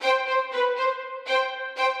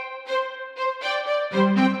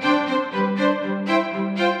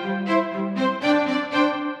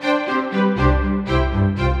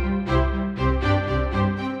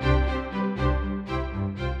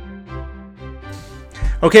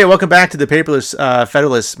Okay, welcome back to the Paperless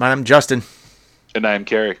Federalists. My name's Justin. And I'm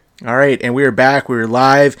Kerry. All right, and we are back. We are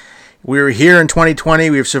live. We were here in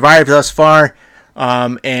 2020. We've survived thus far,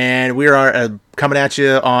 and we are coming at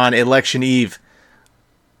you on Election Eve,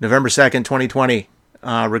 November 2nd, 2020,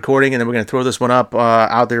 recording, and then we're going to throw this one up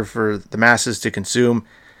out there for the masses to consume.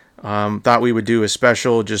 Thought we would do a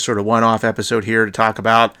special, just sort of one-off episode here to talk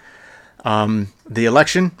about the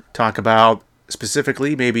election, talk about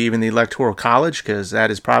specifically maybe even the Electoral College, because that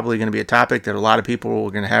is probably going to be a topic that a lot of people are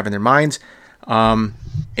going to have in their minds.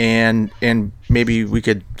 And maybe we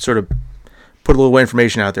could sort of put a little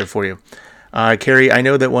information out there for you. Kerry, I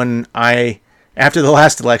know that after the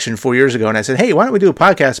last election 4 years ago, and I said, hey, why don't we do a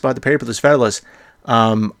podcast about the Paperless Federalists?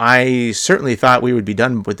 I certainly thought we would be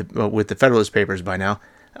done with the Federalist Papers by now.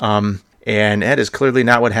 And that is clearly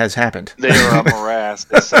not what has happened. They are a morass.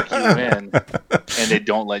 They suck you in, and they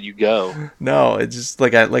don't let you go. No, it's just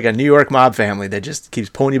like a New York mob family that just keeps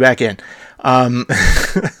pulling you back in.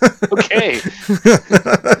 Okay.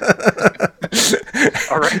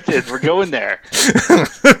 All right, then we're going there.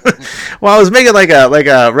 Well, I was making like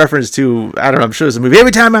a reference to, I don't know, I'm sure it's a movie.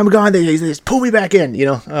 Every time I'm gone, they just pull me back in. You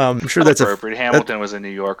know, I'm sure that's appropriate. Hamilton was a New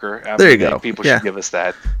Yorker. There you go. People should give us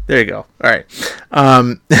that. There you go. All right.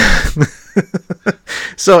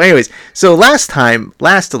 So, anyways,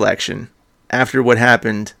 last election, after what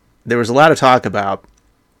happened, there was a lot of talk about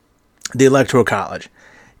the Electoral College,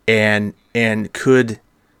 and could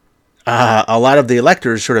a lot of the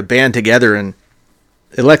electors sort of band together and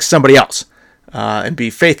elect somebody else and be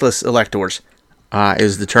faithless electors,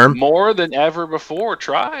 is the term. More than ever before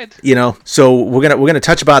tried. You know, so we're gonna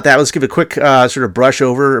touch about that. Let's give a quick sort of brush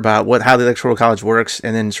over about how the Electoral College works,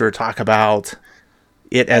 and then sort of talk about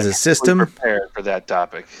it as a system. Prepared for that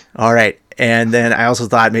topic. All right, and then I also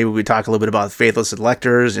thought maybe we'd talk a little bit about faithless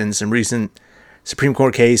electors and some recent Supreme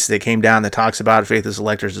Court case that came down that talks about faithless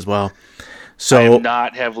electors as well. So I am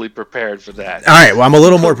not heavily prepared for that. All right, well, I'm a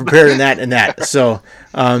little more prepared in that. So,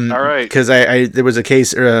 all right, because there was a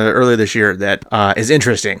case earlier this year that is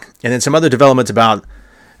interesting, and then some other developments about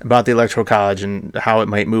the Electoral College and how it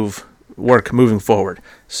might work moving forward.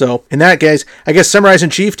 So, in that case, I guess summarize in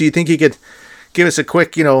chief. Do you think you could give us a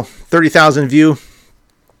quick, 30,000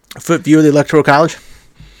 foot view of the Electoral College?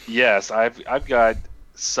 Yes, I've got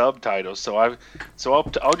subtitles, so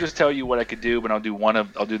I'll just tell you what I could do, but I'll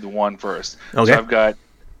do the one first. Okay. So I've got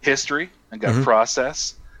history, I've got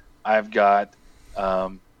process, I've got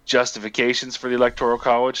justifications for the Electoral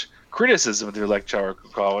College, criticism of the Electoral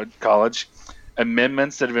College,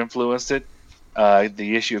 amendments that have influenced it,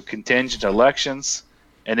 the issue of contingent elections,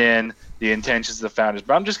 and then the intentions of the founders.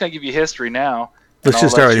 But I'm just going to give you history now. Let's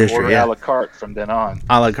just start with history. A la carte from then on.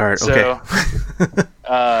 A la carte. Okay.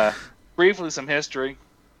 So, briefly, some history.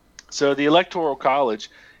 So the Electoral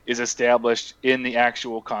College is established in the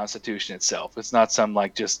actual Constitution itself. It's not some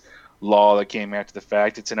just law that came after the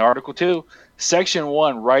fact. It's in Article 2, Section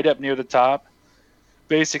 1, right up near the top,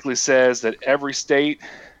 basically says that every state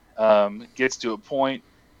gets to appoint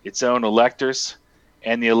its own electors,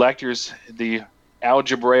 and the electors, the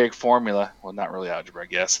algebraic formula, well, not really algebra, I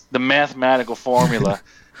guess, the mathematical formula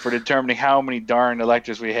for determining how many darn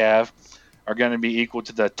electors we have are going to be equal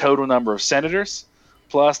to the total number of senators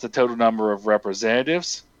plus the total number of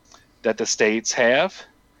representatives that the states have.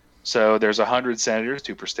 So there's 100 senators,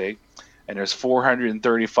 2 per state, and there's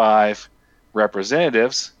 435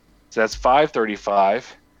 representatives. So that's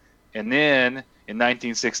 535. And then in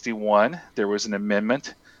 1961, there was an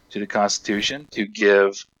amendment to the Constitution to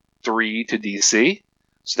give 3 to D.C.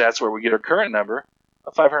 So that's where we get our current number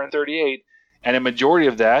of 538. And a majority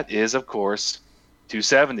of that is, of course,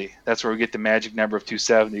 270. That's where we get the magic number of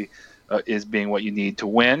 270 is being what you need to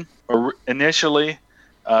win. Initially,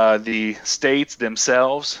 the states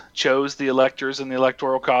themselves chose the electors in the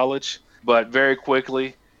Electoral College, but very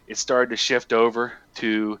quickly it started to shift over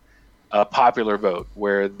to a popular vote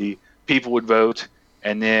where the people would vote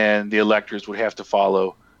and then the electors would have to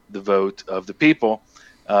follow the vote of the people.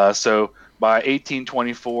 So by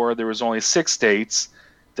 1824, there was only 6 states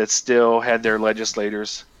that still had their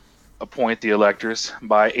legislators appoint the electors.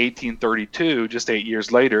 By 1832, just 8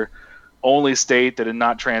 years later, only state that had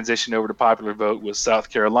not transitioned over to popular vote was South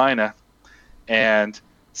Carolina. And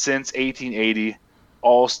since 1880,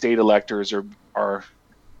 all state electors are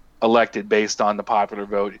elected based on the popular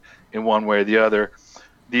vote in one way or the other.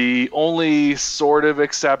 The only sort of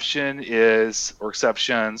exceptions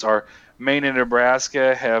are Maine and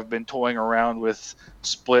Nebraska have been toying around with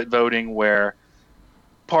split voting, where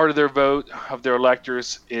part of their vote of their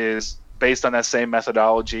electors is based on that same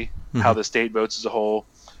methodology, how the state votes as a whole.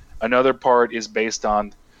 Another part is based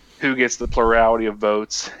on who gets the plurality of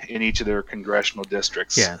votes in each of their congressional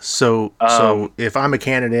districts. Yeah. So if I'm a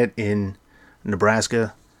candidate in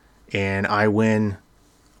Nebraska and I win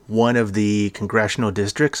one of the congressional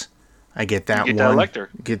districts, I get that you get one. that elector.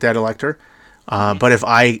 Get that elector. But if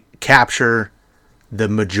I capture the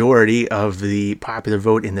majority of the popular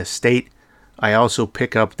vote in the state, I also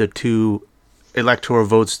pick up the 2 electoral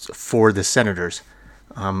votes for the senators,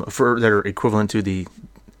 for that are equivalent to the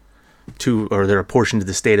 2, or they're a portion to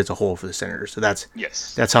the state as a whole for the senators. So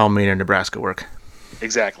that's how Maine and Nebraska work.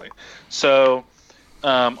 Exactly. So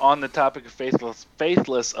on the topic of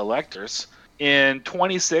faithless electors, in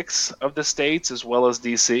 26 of the states as well as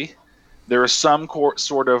D.C., there is some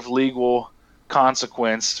sort of legal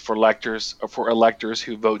consequence for electors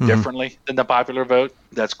who vote differently than the popular vote.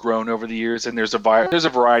 That's grown over the years, and there's a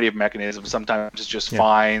variety of mechanisms. Sometimes it's just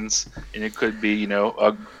fines, and it could be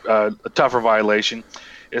a tougher violation.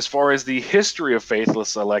 As far as the history of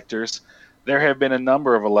faithless electors, there have been a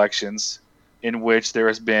number of elections in which there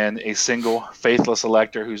has been a single faithless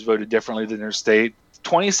elector who's voted differently than their state.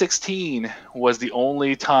 2016 was the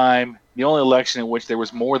only election in which there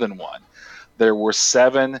was more than one. There were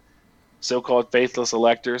 7 so-called faithless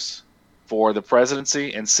electors for the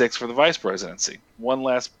presidency and 6 for the vice presidency. One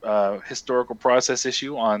last historical process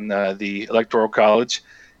issue on the Electoral College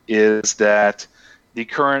is that the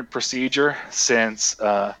current procedure since,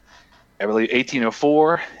 I believe,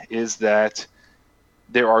 1804 is that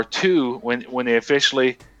there are 2, when they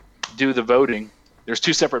officially do the voting, there's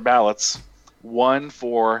 2 separate ballots, one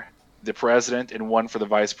for the president and one for the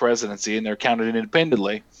vice presidency, and they're counted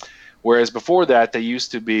independently. Whereas before that, they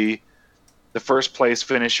used to be the first place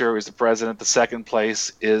finisher is the president, the second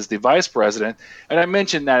place is the vice president. And I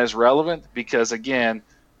mentioned that as relevant because, again,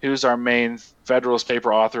 who's our main Federalist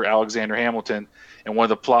paper author? Alexander Hamilton. And one of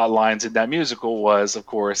the plot lines in that musical was, of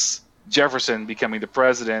course, Jefferson becoming the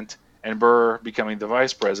president and Burr becoming the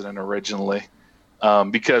vice president originally,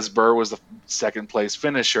 because Burr was the second place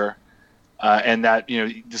finisher. And that,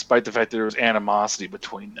 despite the fact that there was animosity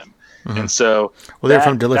between them. And so they're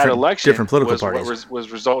from different political parties.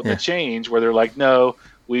 Was resulting in a change where they're like, no,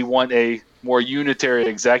 we want a more unitary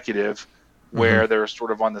executive where they're sort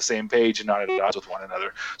of on the same page and not at odds with one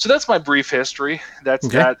another. So that's my brief history. That's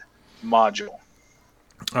that module.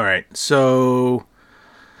 All right. So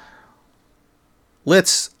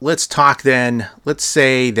let's talk then. Let's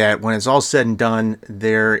say that when it's all said and done,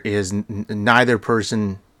 there is neither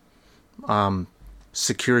person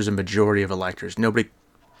secures a majority of electors. Nobody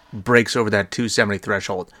breaks over that 270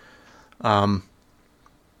 threshold.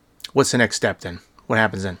 What's the next step then? What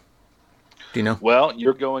happens then? Do you know? Well,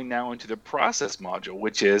 you're going now into the process module,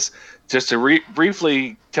 which is just to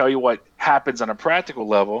briefly tell you what happens on a practical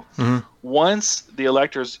level. Once the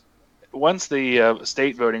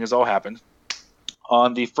state voting has all happened,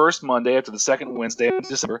 on the first Monday after the second Wednesday of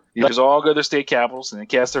December, the electors all go to their state capitals and then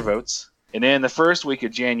cast their votes. And then the first week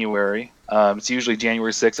of January, it's usually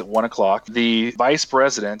January 6th at 1 o'clock, the vice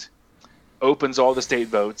president opens all the state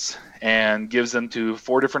votes and gives them to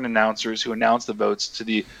 4 different announcers who announce the votes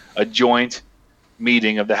to a joint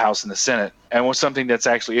meeting of the House and the Senate. And something that's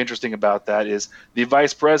actually interesting about that is the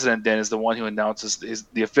vice president then is the one who announces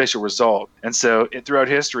the official result. And so throughout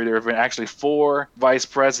history, there have been actually 4 vice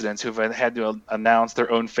presidents who've had to announce their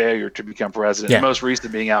own failure to become president. The most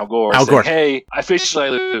recent being Al Gore. Saying, hey, officially I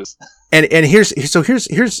lose. And here's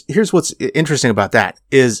what's interesting about that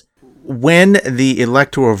is when the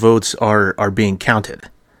electoral votes are being counted.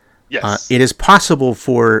 Yes. It is possible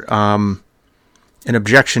for an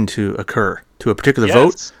objection to occur to a particular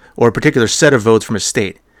vote or a particular set of votes from a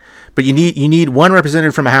state. But you need one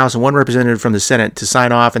representative from the House and one representative from the Senate to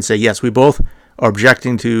sign off and say, yes, we both are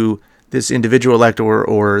objecting to this individual elector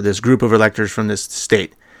or this group of electors from this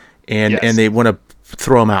state. And they want to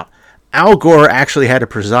throw them out. Al Gore actually had to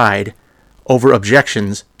preside over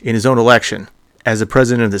objections in his own election as the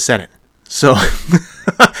president of the Senate. So,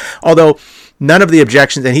 although none of the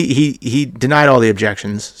objections, and he denied all the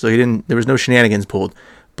objections, so there was no shenanigans pulled,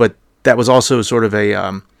 but that was also sort of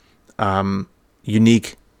a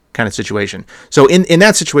unique kind of situation. So in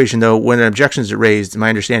that situation, though, when an objection is raised, my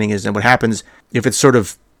understanding is that what happens, if it's sort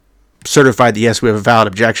of certified that, yes, we have a valid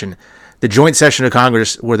objection, the joint session of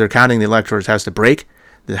Congress where they're counting the electors has to break.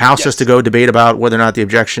 The House has to go debate about whether or not they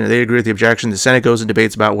agree with the objection. The Senate goes and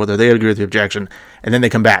debates about whether they agree with the objection, and then they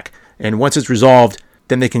come back. And once it's resolved,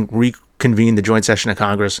 then they can reconvene the joint session of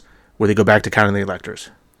Congress where they go back to counting the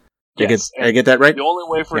electors. Yes. I get that right? The only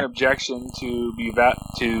way for an objection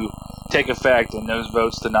to take effect and those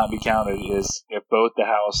votes to not be counted is if both the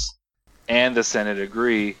House and the Senate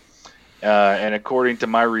agree. And according to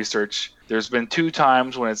my research, There's been 2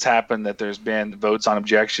 times when it's happened that there's been votes on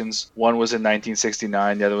objections. One was in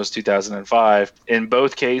 1969, the other was 2005. In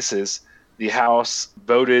both cases, the House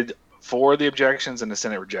voted for the objections and the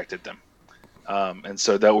Senate rejected them. And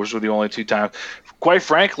so those were the only 2 times. Quite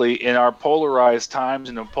frankly, in our polarized times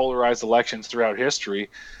and the polarized elections throughout history,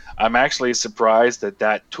 I'm actually surprised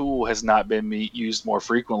that tool has not been used more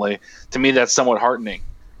frequently. To me, that's somewhat heartening,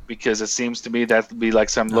 because it seems to me that would be like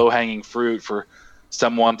some low-hanging fruit for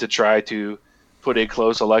someone to try to put a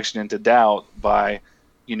close election into doubt by,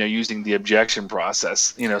 using the objection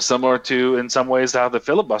process. Similar to, in some ways, how the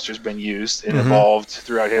filibuster's been used and evolved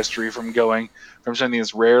throughout history from going from something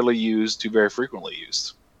that's rarely used to very frequently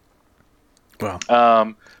used.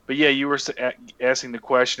 Wow. But yeah, you were asking the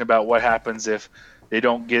question about what happens if they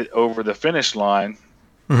don't get over the finish line.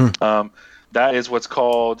 That is what's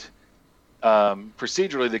called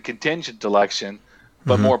procedurally the contingent election,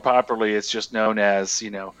 but more popularly it's just known as,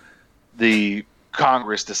 the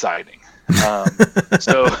Congress deciding.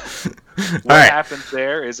 So what happens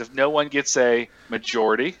there is if no one gets a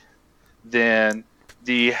majority, then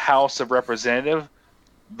the House of Representatives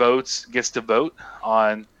gets to vote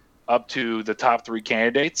on up to the top 3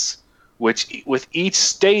 candidates, which with each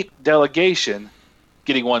state delegation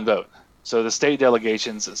getting 1 vote. So the state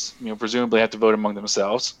delegations, presumably have to vote among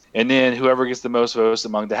themselves, and then whoever gets the most votes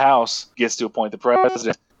among the House gets to appoint the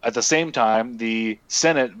president. At the same time, the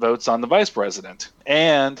Senate votes on the vice president.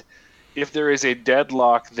 And if there is a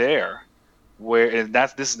deadlock there,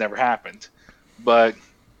 this has never happened, but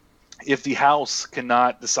if the House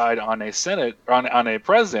cannot decide on a Senate on a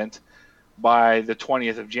president by the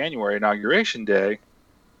 20th of January, Inauguration Day,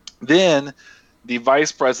 then the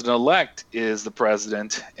vice president-elect is the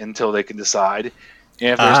president until they can decide.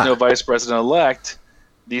 And if there's no vice president-elect,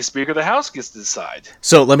 the Speaker of the House gets to decide.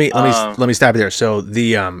 So let me stop you there. So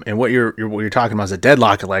the and what you're talking about is a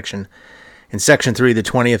deadlock election. In Section 3, the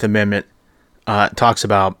 20th Amendment talks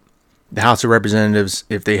about the House of Representatives,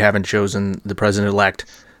 if they haven't chosen the president-elect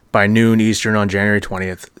by noon Eastern on January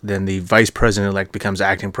 20th, then the vice president-elect becomes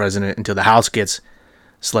acting president until the House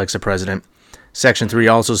selects a president. Section 3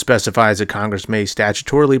 also specifies that Congress may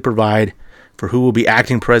statutorily provide for who will be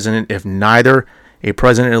acting president if neither a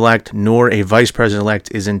president-elect nor a vice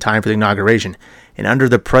president-elect is in time for the inauguration. And under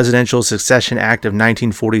the Presidential Succession Act of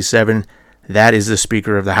 1947, that is the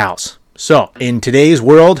Speaker of the House. So, in today's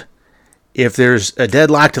world, if there's a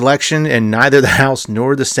deadlocked election and neither the House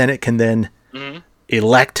nor the Senate can then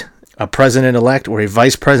elect a president-elect or a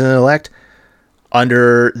vice president-elect,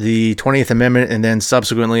 under the 20th Amendment and then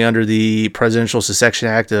subsequently under the Presidential Succession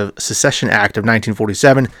Act of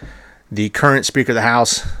 1947, the current Speaker of the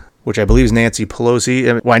House, which I believe is Nancy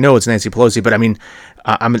Pelosi. Well, I know it's Nancy Pelosi, but I mean,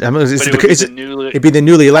 it'd be the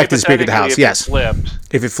newly elected Speaker of the House. Yes,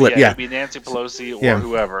 if it flipped, it'd be Nancy Pelosi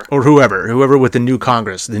or whoever with the new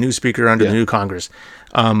Congress, the new Speaker under the new Congress,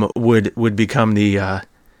 would become the,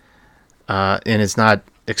 and it's not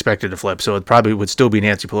expected to flip, so it probably would still be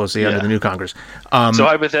Nancy Pelosi under the new Congress. So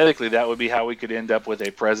hypothetically, that would be how we could end up with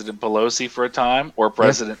a President Pelosi for a time, or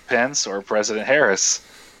President Pence, or President Harris.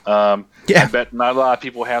 I bet not a lot of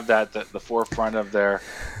people have that at the forefront of their.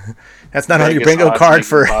 That's not on your bingo card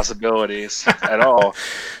for possibilities at all.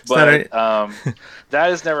 But that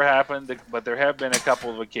has never happened. But there have been a couple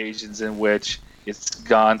of occasions in which it's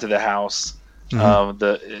gone to the House. I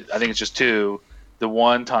think it's just 2. The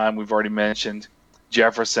one time we've already mentioned,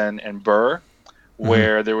 Jefferson and Burr,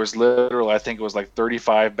 where there was literally, I think it was like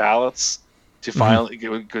 35 ballots to finally,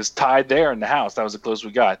 it was tied there in the House. That was the closest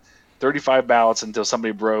we got. 35 ballots until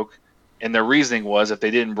somebody broke, and their reasoning was if they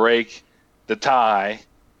didn't break the tie,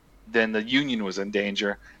 then the Union was in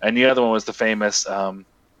danger. And the other one was the famous, I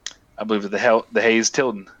believe, the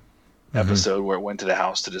Hayes-Tilden episode where it went to the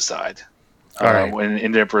House to decide. When it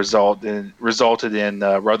ended up resulted in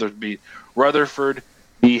Rutherford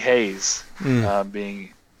B. Hayes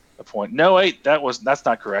being appointed. No, wait, that's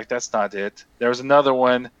not correct. That's not it. There was another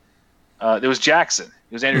one. There was Jackson.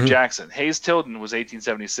 It was Andrew Jackson. Hayes-Tilden was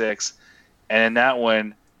 1876, and in that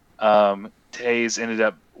one, Hayes ended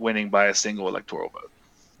up winning by a single electoral vote.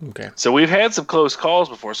 Okay. So we've had some close calls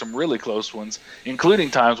before, some really close ones,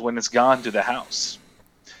 including times when it's gone to the House.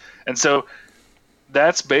 And so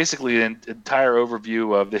that's basically an entire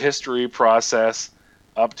overview of the history process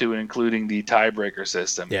up to and including the tiebreaker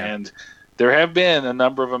system. Yeah. And there have been a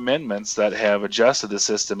number of amendments that have adjusted the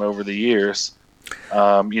system over the years.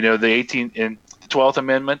 The 12th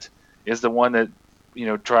Amendment is the one that,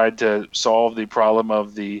 tried to solve the problem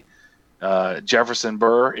of the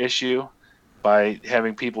Jefferson-Burr issue by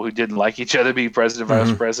having people who didn't like each other be president and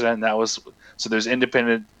vice president. And that was, so there's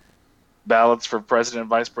independent ballots for president and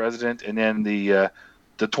vice president. And then the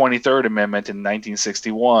the 23rd Amendment in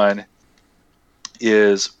 1961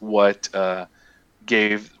 is what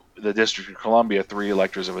gave the District of Columbia 3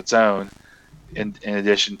 electors of its own, in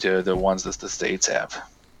addition to the ones that the states have.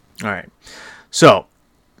 All right. So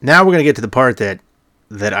now we're going to get to the part that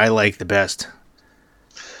I like the best.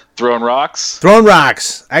 Throwing rocks? Throwing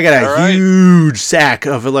rocks. I got a huge sack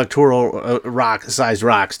of electoral sized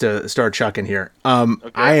rocks to start chucking here.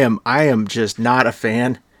 Okay. I am just not a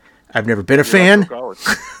fan. I've never been a fan.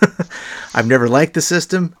 I've never liked the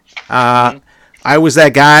system. I was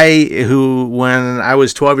that guy who, when I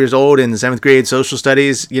was 12 years old in 7th grade social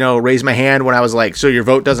studies, raised my hand when I was like, so your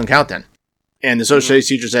vote doesn't count then? And the social studies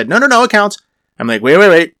teacher said, no, it counts. I'm like,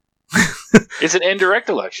 wait. It's an indirect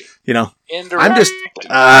election. Indirect.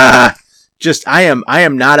 I'm just I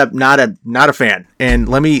am not a fan. And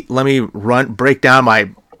let me break down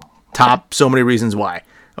my top so many reasons why.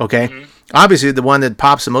 Okay. Mm-hmm. Obviously, the one that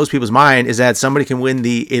pops in most people's mind is that somebody can win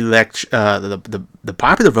the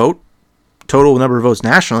popular vote, total number of votes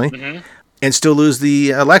nationally, and still lose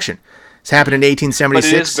the election. It's happened in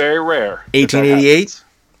 1876. But it is very rare. 1888,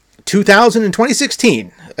 2000, and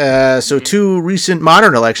 2016. So two recent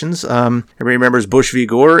modern elections. Everybody remembers Bush v.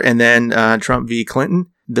 Gore and then Trump v. Clinton.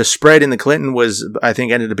 The spread in the Clinton was, I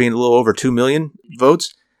think, ended up being a little over 2 million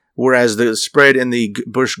votes, whereas the spread in the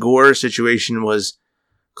Bush-Gore situation was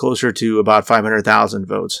closer to about 500,000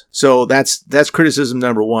 votes. So that's criticism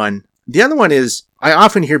number one. The other one is, I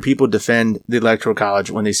often hear people defend the Electoral College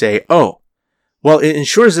when they say, oh, well, it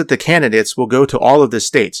ensures that the candidates will go to all of the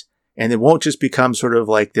states, and it won't just become sort of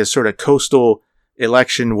like this sort of coastal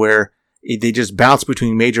election where they just bounce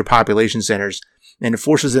between major population centers, and it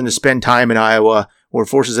forces them to spend time in Iowa, or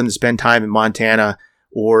forces them to spend time in Montana,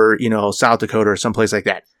 or, South Dakota, or someplace like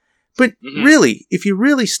that. But really, if you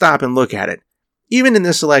really stop and look at it, even in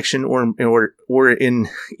this election, or in,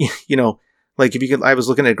 like if you could, I was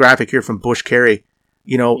looking at a graphic here from Bush Kerry,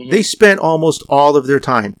 they spent almost all of their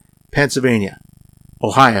time, Pennsylvania,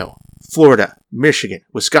 Ohio, Florida, Michigan,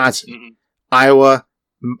 Wisconsin, Iowa,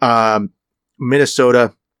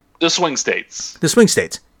 Minnesota. The swing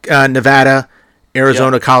states, Nevada,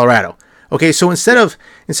 Arizona, Colorado. Okay, so instead of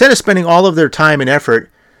spending all of their time and effort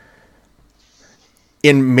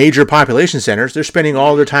in major population centers, they're spending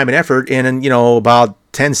all their time and effort in about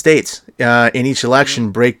 10 states in each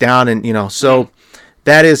election breakdown, and so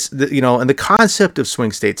that is and the concept of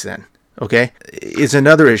swing states then, okay, is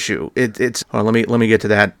another issue. It's let me get to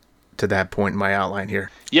that point in my outline here.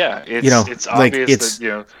 Yeah, it's obvious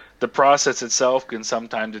that the process itself can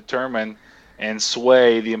sometimes determine and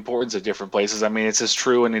sway the importance of different places. I mean, it's as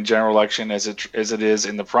true in the general election as it is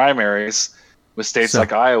in the primaries with states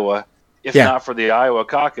like Iowa. If not for the Iowa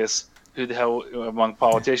caucus, who the hell among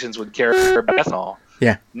politicians would care about ethanol?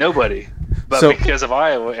 Yeah, nobody. But because of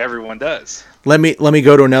Iowa, everyone does. Let me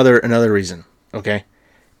go to another reason. Okay,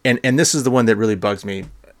 and this is the one that really bugs me,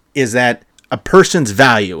 is that a person's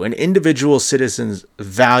value, an individual citizen's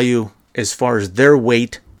value, as far as their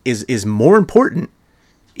weight, is more important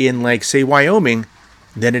in, like, say, Wyoming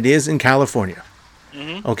than it is in California.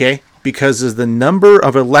 Okay, because as the number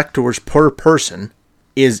of electors per person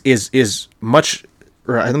is much,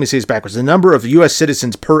 or let me say this backwards. The number of U.S.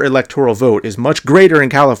 citizens per electoral vote is much greater in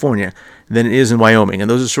California than it is in Wyoming.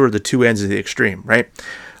 And those are sort of the two ends of the extreme, right?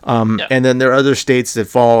 And then there are other states that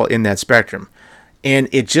fall in that spectrum. And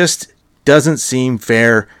it just doesn't seem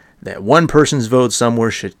fair that one person's vote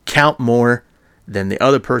somewhere should count more than the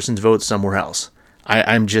other person's vote somewhere else.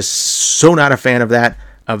 I'm just so not a fan of that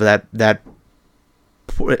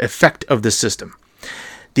effect of the system.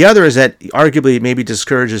 The other is that arguably it maybe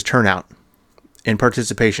discourages turnout and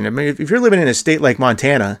participation. I mean, if you're living in a state like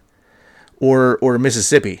Montana or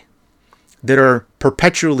Mississippi that are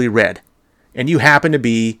perpetually red, and you happen to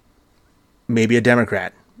be maybe a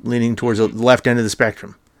Democrat leaning towards the left end of the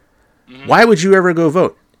spectrum, why would you ever go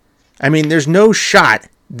vote? I mean, there's no shot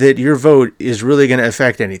that your vote is really going to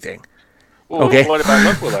affect anything. Well, okay. What about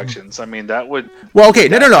local elections? I mean, that would. Well, okay,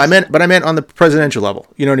 no. I meant on the presidential level.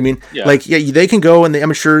 You know what I mean? Yeah. Like, they can go, and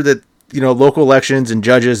I'm sure that local elections and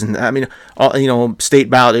judges, and I mean, all state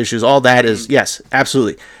ballot issues, all that is yes,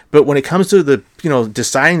 absolutely. But when it comes to the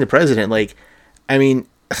deciding the president, like, I mean,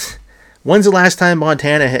 when's the last time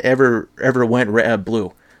Montana ever went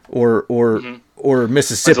blue, or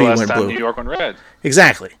Mississippi went blue? When's the last time New York went red?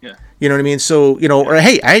 Exactly. Yeah. You know what I mean? So or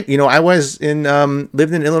hey, I was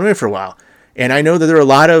lived in Illinois for a while. And I know that there are a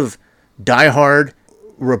lot of diehard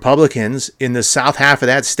Republicans in the south half of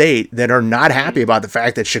that state that are not happy about the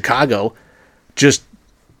fact that Chicago just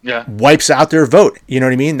wipes out their vote. You know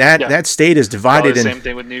what I mean? That state is divided. Same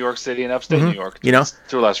thing with New York City and upstate New York,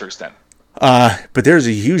 to a lesser extent. But there's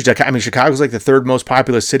a huge, I mean, Chicago's like the third most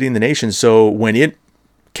populous city in the nation. So when it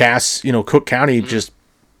casts, Cook County just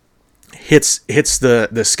hits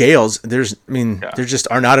the scales, there just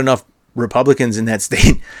are not enough Republicans in that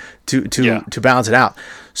state to balance it out.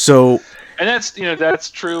 So, and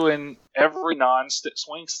that's true in every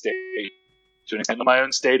non-swing state. To an extent, in my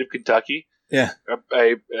own state of Kentucky,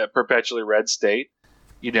 a perpetually red state,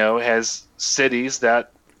 has cities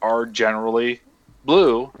that are generally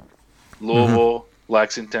blue, Louisville,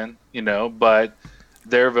 Lexington, but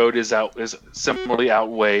their vote is similarly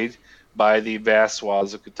outweighed by the vast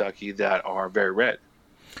swaths of Kentucky that are very red.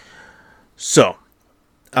 So,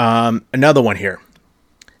 another one here.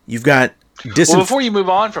 You've got well, before you move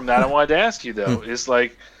on from that, I wanted to ask you though, is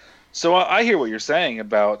like, so I hear what you're saying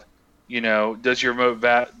about, does your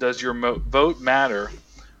vote matter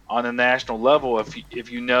on a national level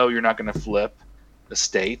if you're not going to flip a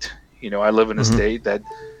state? I live in a state that,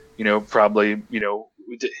 probably,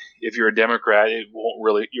 if you're a Democrat, it won't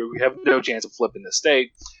really, you have no chance of flipping the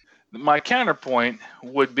state. My counterpoint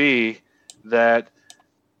would be that,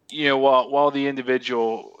 while the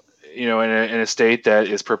individual, in a state that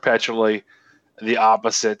is perpetually the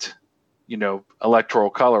opposite, electoral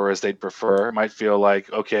color as they'd prefer, might feel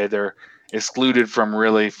like, okay, they're excluded from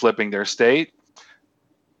really flipping their state.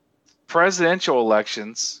 Presidential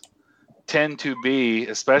elections tend to be,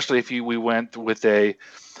 especially if we went with a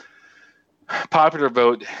popular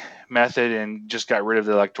vote method and just got rid of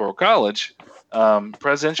the Electoral College,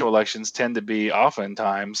 presidential elections tend to be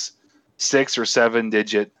oftentimes 6 or 7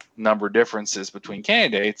 digit number differences between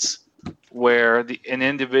candidates, where an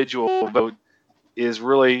individual vote is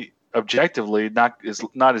really objectively not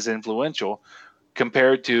as influential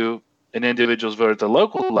compared to an individual's vote at the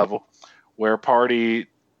local level, where a party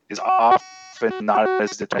is often not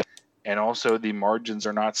as determined, and also the margins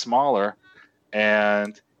are not smaller.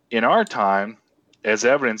 And in our time, as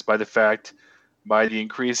evidenced by the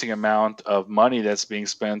increasing amount of money that's being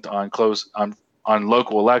spent on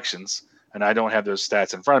local elections, and I don't have those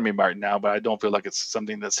stats in front of me right now, but I don't feel like it's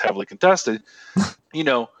something that's heavily contested.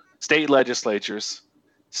 State legislatures,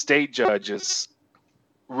 state judges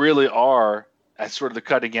really are at sort of the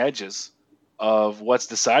cutting edges of what's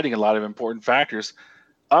deciding a lot of important factors,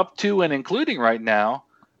 up to and including right now,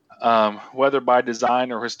 whether by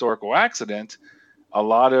design or historical accident, a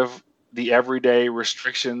lot of the everyday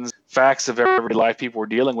restrictions, facts of everyday life people are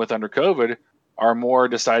dealing with under COVID are more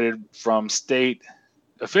decided from state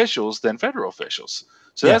officials than federal officials.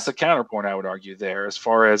 So that's the counterpoint I would argue there, as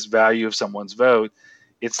far as value of someone's vote.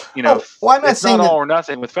 It's I'm not it's not all or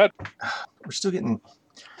nothing with federal. We're still getting.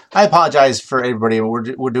 I apologize for everybody.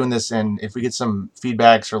 We're doing this, and if we get some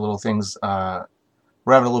feedbacks or little things, we're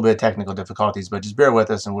having a little bit of technical difficulties. But just bear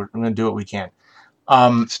with us, and we're going to do what we can.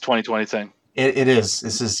 It's a 2020 thing. It is.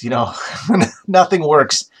 This is nothing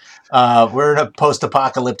works. We're in a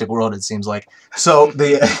post-apocalyptic world, it seems like. So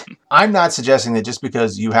I'm not suggesting that just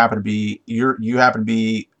because you happen to be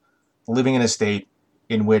living in a state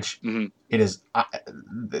in which it is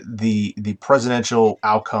the presidential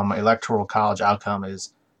outcome, electoral college outcome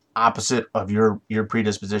is opposite of your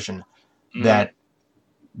predisposition, that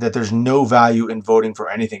there's no value in voting for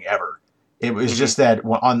anything ever. It was just that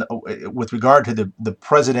with regard to the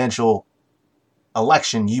presidential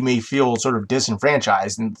election, you may feel sort of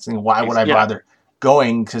disenfranchised and think, why would I bother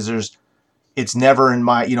going? Because it's never in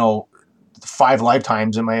my 5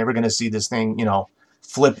 lifetimes am I ever going to see this thing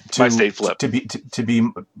flip to my state flip to be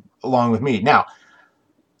along with me. Now,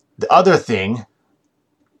 the other thing,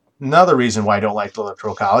 another reason why I don't like the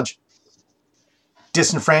Electoral College,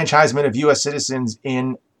 disenfranchisement of U.S. citizens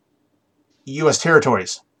in U.S.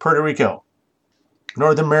 territories, Puerto Rico,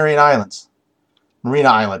 Northern Marina Islands,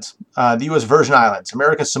 the U.S. Virgin Islands,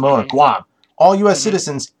 American Samoa, Guam, all U.S.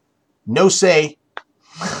 citizens, no say,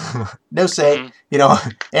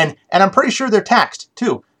 and I'm pretty sure they're taxed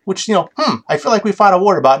too, which, I feel like we fought a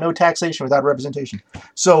war about no taxation without representation.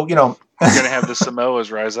 So, you're going to have the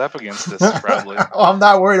Samoas rise up against this, probably. Well, I'm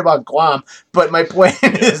not worried about Guam, but my point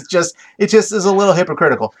is it just is a little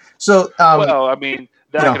hypocritical. So, well, I mean,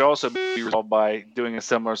 that could also be resolved by doing a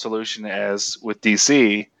similar solution as with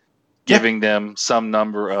D.C., giving them some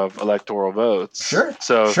number of electoral votes. Sure.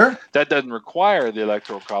 So that doesn't require the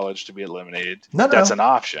Electoral College to be eliminated. That's an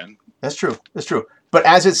option. That's true. But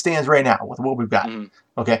as it stands right now, with what we've got,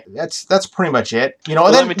 okay, that's pretty much it.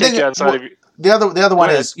 Let me take you outside of the other one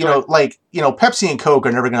is Pepsi and Coke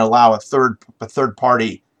are never going to allow a third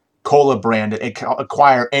party cola brand to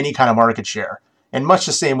acquire any kind of market share. And much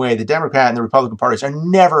the same way, the Democrat and the Republican parties are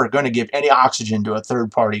never going to give any oxygen to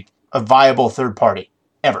a viable third party.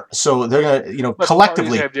 ever. So they're going to, But collectively.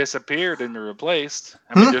 parties have disappeared and been replaced.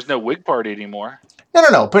 I mean, there's no Whig Party anymore.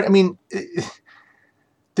 No. But I mean,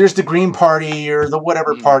 there's the Green Party or the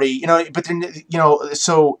whatever party, but then,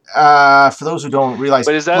 so for those who don't realize.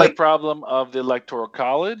 But is that a problem of the Electoral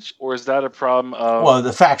College, or is that a problem of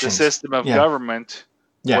the factions, the system of government?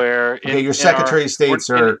 Yeah. Where your Secretary of States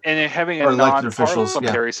and having a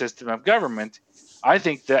non-parliamentary system of government, I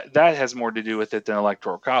think that has more to do with it than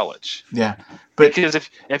Electoral College. Yeah, because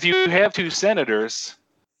if you have 2 senators,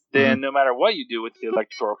 then no matter what you do with the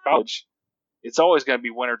Electoral College, it's always going to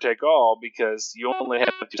be winner take all because you only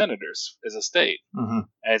have 2 senators as a state, and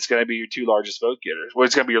it's going to be your 2 largest vote getters. Well,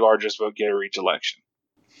 it's going to be your largest vote getter each election.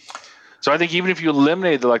 So I think even if you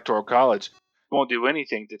eliminate the Electoral College, it won't do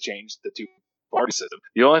anything to change the 2-party system.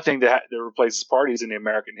 The only thing that replaces parties in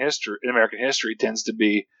American history tends to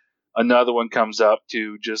be another one comes up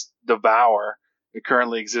to just devour the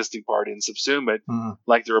currently existing party and subsume it,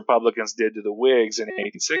 like the Republicans did to the Whigs in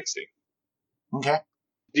 1860. Okay.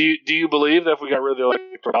 Do you believe that if we got rid of the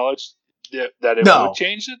Electoral College, that it would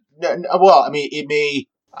change it? No, well, I mean, it may.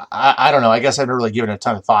 I don't know. I guess I've never really given it a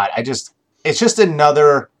ton of thought. It's just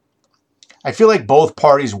another. I feel like both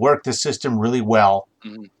parties work the system really well,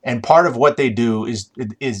 and part of what they do is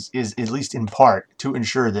at least in part to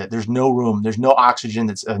ensure that there's no room, there's no oxygen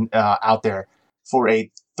that's out there for a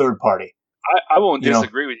third party. I won't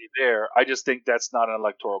disagree with you there. I just think that's not an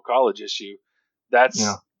Electoral College issue. That's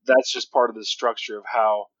just part of the structure of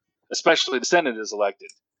how, especially the Senate is elected.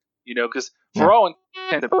 Because for all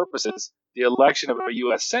intents and purposes, the election of a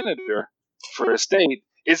U.S. senator for a state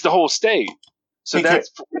is the whole state. So that's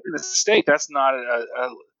within the state. That's not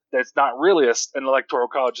that's not really an Electoral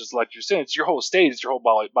College as like you're saying. It's your whole state. It's your whole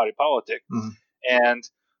body politic. And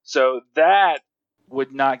so that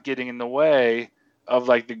would not get in the way of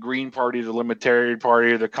like the Green Party, the Libertarian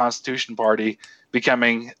Party, or the Constitution Party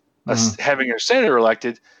becoming having their senator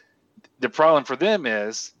elected. The problem for them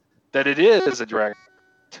is that it is a direct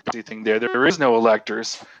thing there. There is no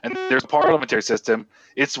electors, and there's a parliamentary system.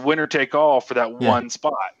 It's winner take all for that one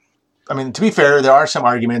spot. I mean, to be fair, there are some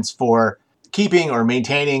arguments for keeping or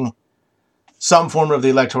maintaining some form of the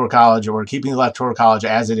Electoral College or keeping the Electoral College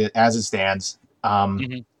as it stands.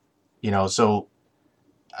 So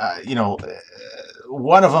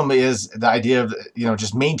one of them is the idea of,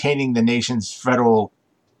 just maintaining the nation's federal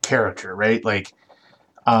character, right? Like,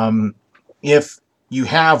 if you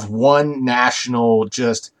have one national,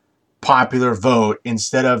 just popular vote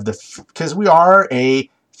instead of because we are a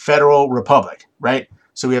federal republic, right?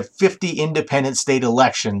 So we have 50 independent state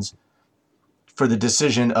elections for the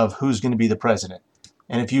decision of who's going to be the president.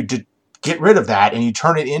 And if you get rid of that and you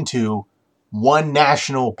turn it into one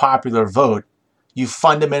national popular vote, you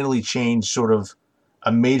fundamentally change sort of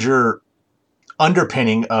a major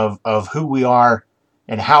underpinning of who we are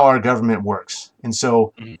and how our government works. And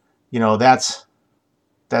so, that's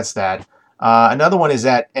that. Another one is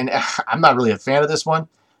that, and I'm not really a fan of this one,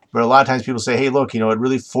 but a lot of times people say, hey, look, it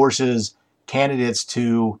really forces candidates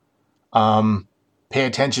to pay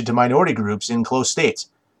attention to minority groups in close states.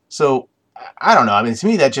 So I don't know. I mean, to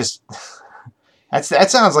me, that just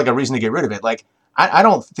that sounds like a reason to get rid of it. Like, I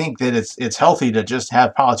don't think that it's healthy to just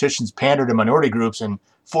have politicians pander to minority groups in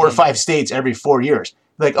 4 or 5 states every 4 years.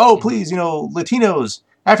 Like, oh, please, Latinos,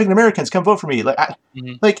 African Americans, come vote for me.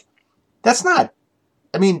 Like, that's not.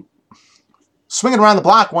 I mean, swinging around the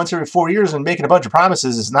block once every 4 years and making a bunch of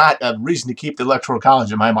promises is not a reason to keep the Electoral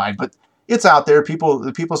College in my mind. But it's out there.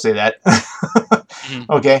 People say that.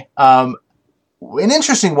 Okay. An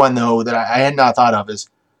interesting one, though, that I had not thought of is,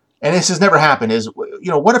 and this has never happened, is,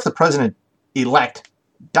 what if the president-elect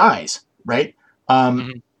dies, right?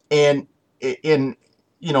 And in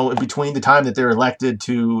between the time that they're elected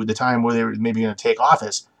to the time where they're maybe going to take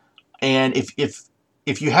office, and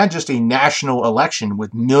if you had just a national election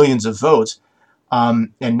with millions of votes,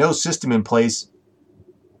 and no system in place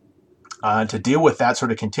to deal with that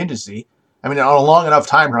sort of contingency, I mean, on a long enough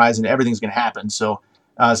time horizon, everything's going to happen. So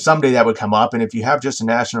someday that would come up. And if you have just a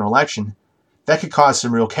national election, that could cause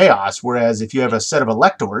some real chaos. Whereas if you have a set of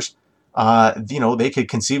electors, they could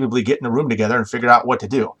conceivably get in a room together and figure out what to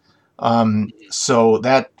do. But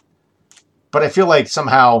I feel like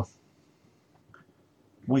somehow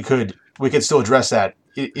we could still address that.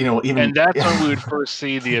 Even, and that's when we would first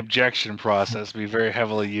see the objection process be very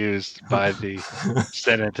heavily used by the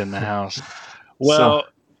Senate and the House. Well,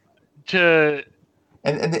 let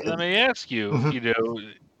me ask you,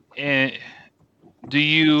 do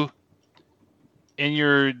you, in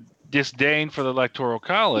your disdain for the Electoral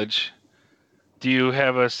College, do you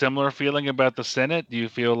have a similar feeling about the Senate? Do you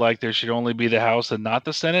feel like there should only be the House and not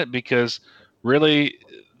the Senate? Because really,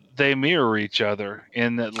 they mirror each other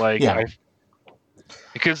in that, like,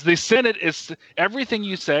 because the Senate is everything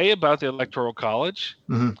you say about the Electoral College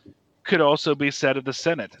could also be said of the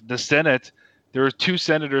Senate. The Senate, there are 2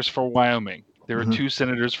 senators for Wyoming. There are 2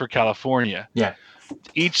 senators for California. Yeah.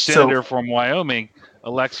 Each senator from Wyoming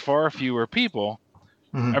elects far fewer people.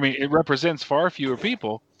 I mean, it represents far fewer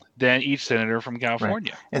people than each senator from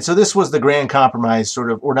California. Right. And so this was the grand compromise,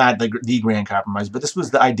 sort of, or not the grand compromise, but this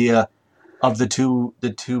was the idea of the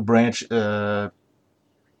two branch, the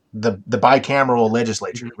bicameral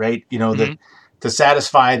legislature, right? You know, to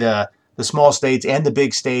satisfy the small states and the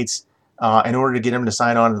big states in order to get them to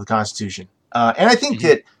sign on to the Constitution. And I think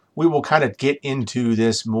that we will kind of get into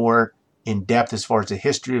this more in depth as far as the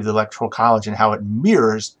history of the Electoral College and how it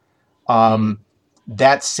mirrors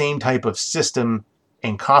that same type of system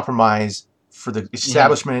and compromise for the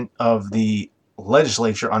establishment of the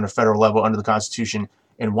legislature on the federal level under the Constitution,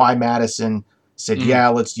 and why Madison said, yeah,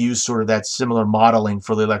 let's use sort of that similar modeling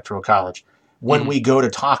for the Electoral College when we go to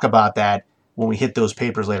talk about that when we hit those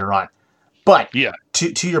papers later on. But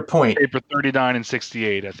to your point, paper 39 and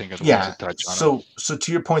 68, I think, are the ones that touch on it. So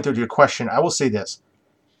to your point, though, to your question, I will say this: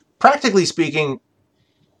 practically speaking,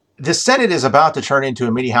 the Senate is about to turn into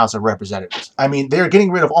a mini House of Representatives. I mean, they're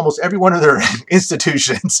getting rid of almost every one of their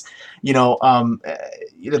institutions. They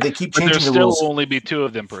keep changing the rules. But there still only be 2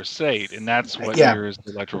 of them per state, and that's what mirrors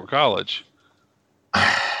the Electoral College.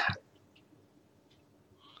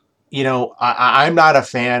 I'm not a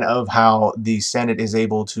fan of how the Senate is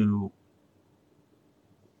able to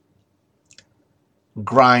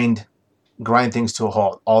grind things to a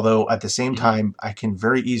halt. Although at the same time, I can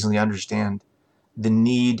very easily understand the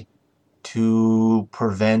need to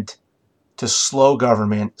slow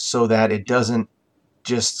government so that it doesn't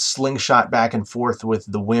just slingshot back and forth with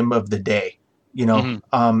the whim of the day,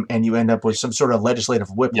 and you end up with some sort of legislative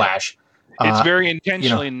whiplash. It's very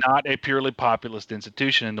intentionally not a purely populist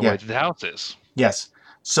institution in the way that the House is. Yes.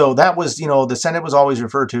 So that was, the Senate was always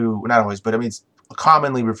referred to, not always, but I mean, it's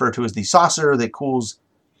commonly referred to as the saucer that cools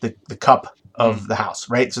the cup of the House,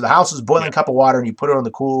 right? So the House is a boiling cup of water, and you put it on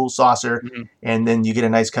the cool saucer, and then you get a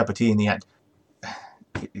nice cup of tea in the end.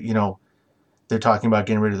 They're talking about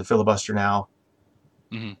getting rid of the filibuster now.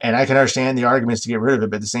 And I can understand the arguments to get rid of it,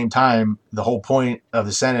 but at the same time, the whole point of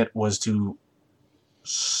the Senate was to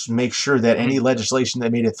make sure that any legislation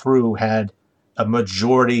that made it through had a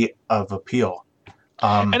majority of appeal.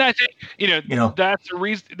 And I think that's a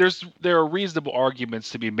reason. There are reasonable arguments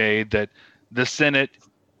to be made that the Senate,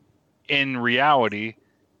 in reality,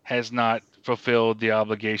 has not fulfilled the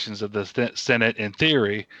obligations of the Senate in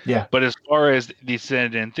theory. Yeah. But as far as the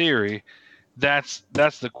Senate in theory, that's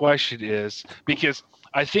the question is, because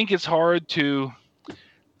I think it's hard to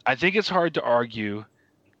argue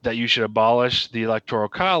that you should abolish the Electoral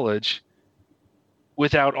College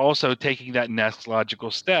without also taking that next logical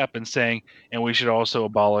step and saying, and we should also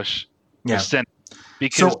abolish the Senate,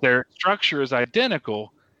 because their structure is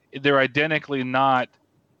identical. They're identically not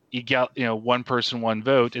one person, one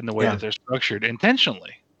vote in the way that they're structured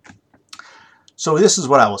intentionally. So this is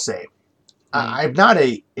what I will say. I'm not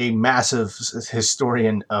a massive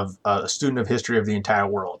historian of a student of history of the entire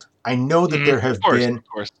world. I know that there have been.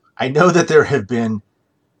 I know that there have been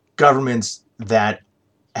governments that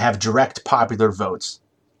have direct popular votes.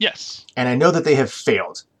 Yes. And I know that they have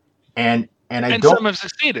failed. And some have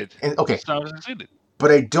succeeded. Some have succeeded.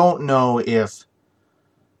 But I don't know if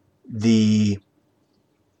the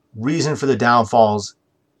reason for the downfalls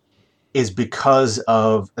is because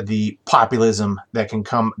of the populism that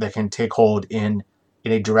can take hold in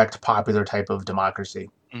a direct popular type of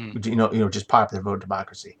democracy. Just popular vote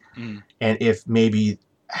democracy. And if maybe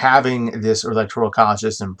having this electoral college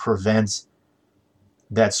system prevents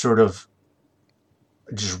that sort of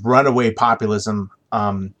just runaway populism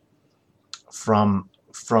from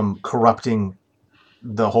corrupting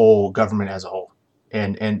the whole government as a whole,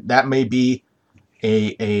 and that may be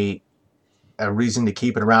a reason to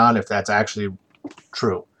keep it around if that's actually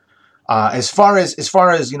true. As far as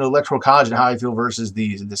electoral college and how I feel versus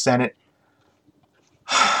the Senate,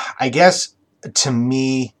 I guess to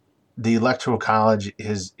me, the Electoral College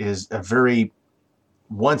is a very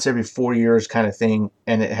once every 4 years kind of thing,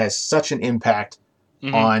 and it has such an impact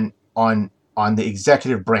on the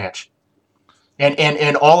executive branch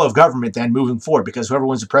and all of government then moving forward, because whoever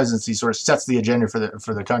wins the presidency sort of sets the agenda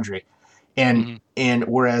for the country, and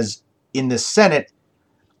whereas in the Senate,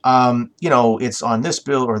 it's on this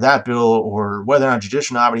bill or that bill, or whether or not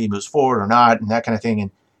judicial nominee moves forward or not, and that kind of thing,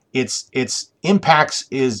 and its impacts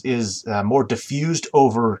is more diffused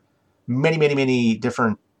over many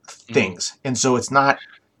different things, and so it's not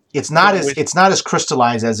it's not as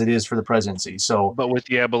crystallized as it is for the presidency. So, but with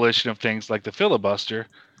the abolition of things like the filibuster,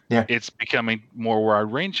 yeah, it's becoming more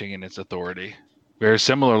wide-ranging in its authority. Very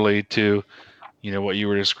similarly to, what you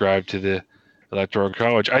were described to the Electoral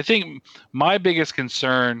College. I think my biggest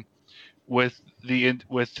concern with the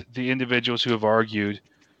individuals who have argued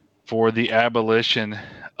for the abolition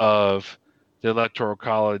of the Electoral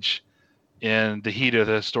College in the heat of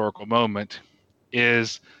the historical moment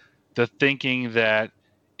is the thinking that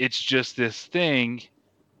it's just this thing,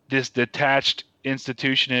 this detached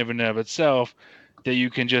institution in and of itself that you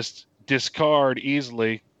can just discard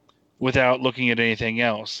easily without looking at anything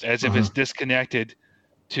else, as if it's disconnected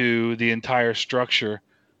to the entire structure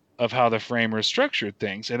of how the framers structured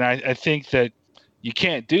things. And I think that you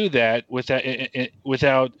can't do that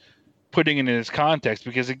without putting it in its context,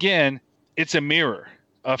 because again, it's a mirror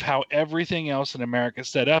of how everything else in America is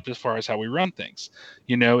set up as far as how we run things.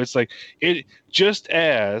 It's like it just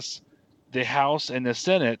as the House and the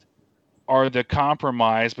Senate are the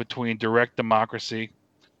compromise between direct democracy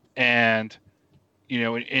and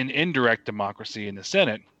in indirect democracy in the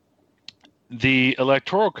Senate. The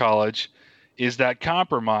Electoral College is that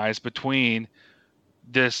compromise between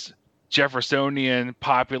this Jeffersonian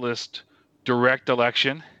populist direct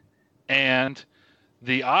election and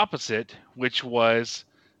the opposite, which was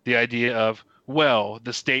the idea of, well,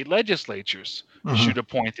 the state legislatures should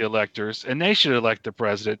appoint the electors and they should elect the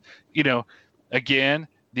president. Again,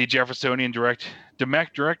 the Jeffersonian direct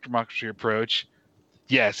democracy approach,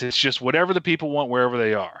 yes, it's just whatever the people want wherever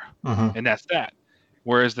they are. And that's that.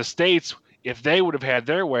 Whereas the states, if they would have had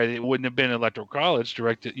their way, it wouldn't have been electoral college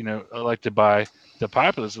elected by the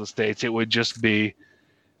populace of the states. It would just be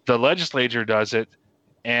the legislature does it,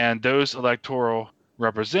 and those electoral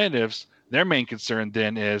representatives, their main concern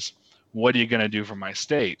then is, what are you going to do for my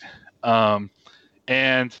state? And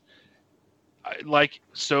like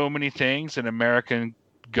so many things in American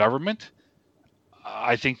government,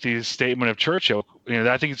 I think the statement of Churchill,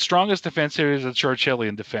 I think the strongest defense here is the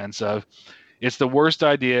Churchillian defense of, it's the worst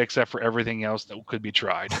idea except for everything else that could be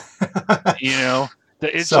tried.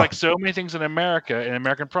 It's like so many things in America, and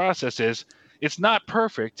American process is, it's not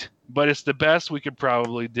perfect, but it's the best we could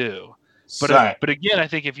probably do. But again, I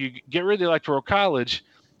think if you get rid of the Electoral College,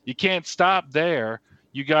 you can't stop there.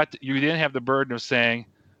 You then have the burden of saying,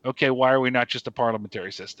 okay, why are we not just a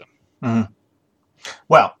parliamentary system?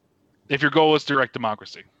 Well, if your goal is direct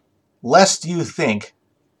democracy, lest you think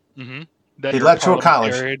that the Electoral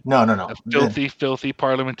College, no, a filthy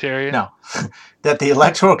parliamentarian, no, that the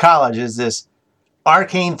Electoral College is this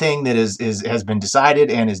arcane thing that has been decided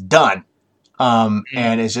and is done,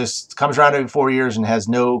 and it just comes around every 4 years and has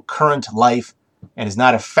no current life and is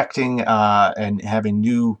not affecting and having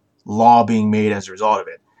new law being made as a result of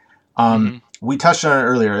it. We touched on it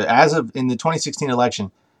earlier. As of in the 2016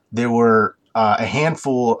 election, there were a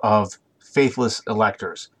handful of faithless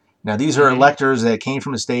electors. Now, these are electors that came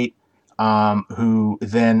from the state who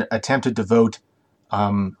then attempted to vote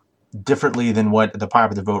differently than what the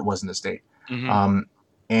popular vote was in the state. And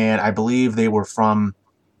I believe they were from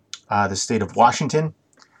the state of Washington.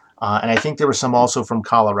 And I think there were some also from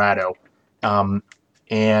Colorado.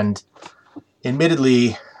 And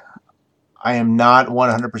admittedly, I am not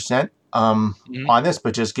 100% on this,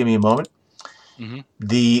 but just give me a moment.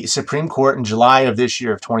 The Supreme Court in July of this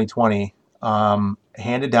year of 2020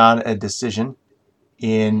 handed down a decision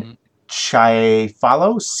in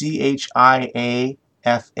Chiafalo,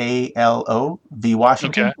 Chiafalo v.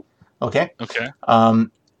 Washington. Okay.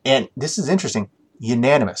 And this is interesting.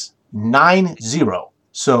 Unanimous. 9-0.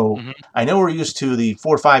 So I know we're used to the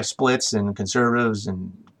 4-5 splits and conservatives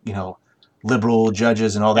and, liberal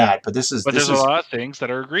judges and all that, but there's a lot of things that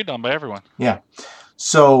are agreed on by everyone. Yeah.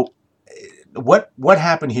 So what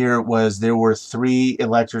happened here was there were 3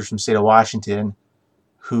 electors from the state of Washington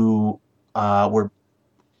who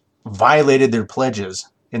violated their pledges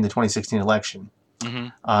in the 2016 election.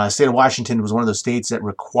 State of Washington was one of those states that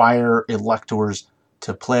require electors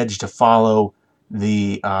to pledge to follow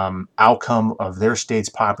the outcome of their state's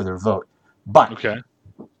popular vote. But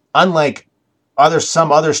unlike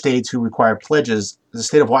some other states who require pledges, the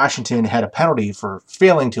state of Washington had a penalty for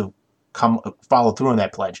failing to follow through on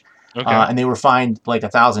that pledge. And they were fined like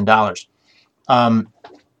 $1,000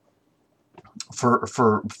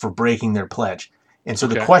 for breaking their pledge. And so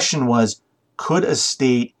the question was, could a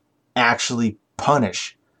state actually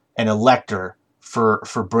punish an elector for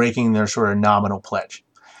breaking their sort of nominal pledge?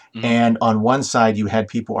 And on one side, you had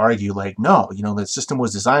people argue like, no, the system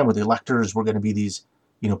was designed where the electors were going to be these,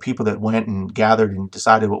 people that went and gathered and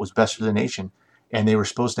decided what was best for the nation. And they were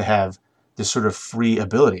supposed to have this sort of free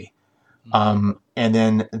ability. And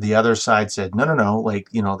then the other side said, no, like,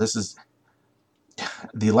 this is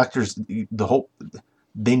the electors,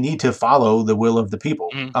 they need to follow the will of the people,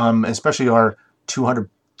 especially our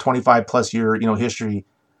 225 plus year, history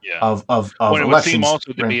of when it would seem elections.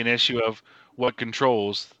 also to be an issue of what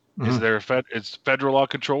controls. Is there is federal law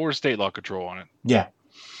control or state law control on it? Yeah.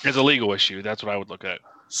 As a legal issue, that's what I would look at.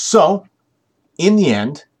 So, in the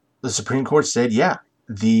end, the Supreme Court said, yeah,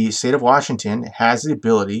 the state of Washington has the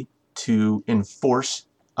ability to enforce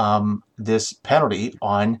this penalty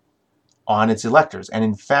on its electors. And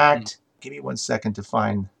in fact, give me 1 second to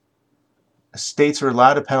find. States are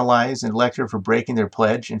allowed to penalize an elector for breaking their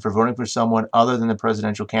pledge and for voting for someone other than the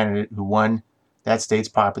presidential candidate who won that state's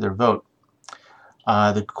popular vote.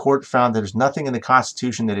 The court found there's nothing in the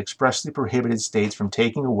Constitution that expressly prohibited states from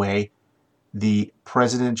taking away the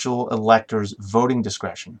presidential elector's voting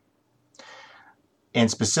discretion.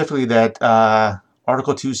 And specifically that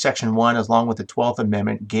Article 2, Section 1, along with the 12th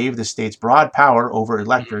Amendment, gave the states broad power over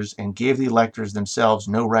electors and gave the electors themselves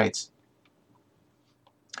no rights.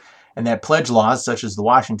 And that pledge laws, such as the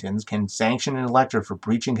Washingtons, can sanction an elector for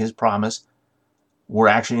breaching his promise, were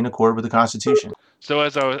actually in accord with the Constitution.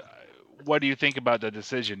 So what do you think about that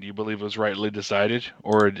decision? Do you believe it was rightly decided,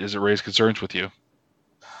 or does it raise concerns with you?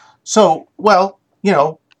 So, well,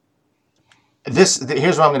 here's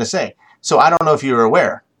what I'm going to say. So I don't know if you're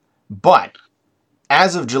aware, but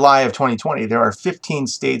as of July of 2020, there are 15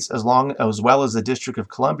 states, as well as the District of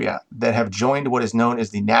Columbia, that have joined what is known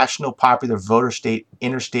as the National Popular Voter State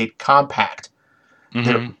Interstate Compact.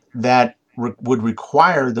 That would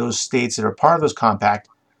require those states that are part of those compact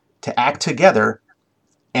to act together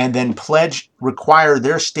and then require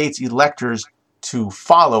their state's electors to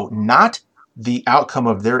follow not the outcome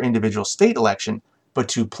of their individual state election, but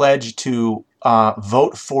to pledge to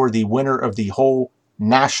vote for the winner of the whole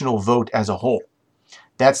national vote as a whole.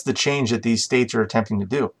 That's the change that these states are attempting to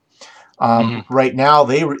do. Right now,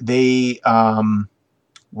 they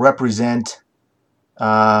represent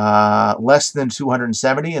less than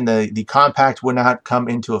 270, and the compact would not come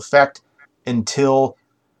into effect until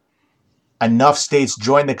enough states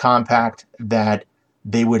join the compact that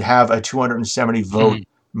they would have a 270 vote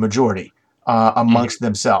majority amongst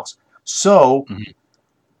themselves. So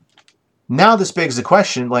now this begs the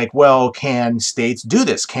question, like, well, can states do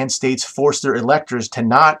this? Can states force their electors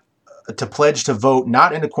to pledge to vote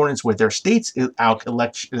not in accordance with their state's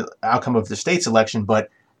outcome of the state's election, but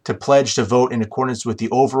to pledge to vote in accordance with the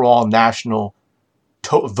overall national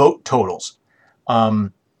vote totals? So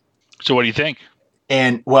what do you think?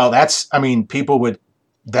 And well, people would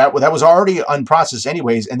that was already unprocessed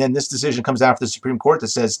anyways, and then this decision comes after the Supreme Court that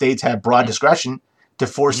says states have broad discretion to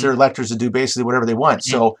force their electors to do basically whatever they want.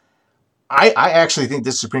 So I actually think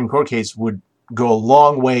this Supreme Court case would go a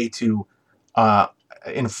long way to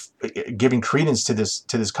in giving credence to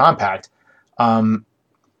this compact.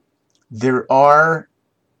 There are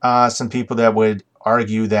some people that would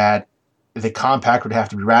argue that the compact would have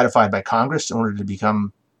to be ratified by Congress in order to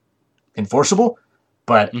become enforceable,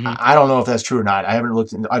 but I don't know if that's true or not. I haven't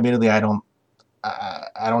looked. Admittedly, I don't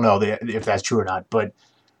know if that's true or not. But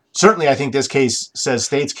certainly, I think this case says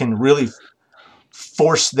states can really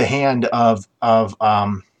force the hand of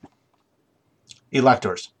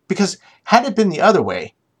electors. Because had it been the other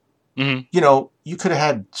way, you could have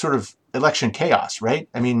had sort of election chaos, right?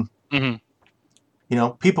 I mean,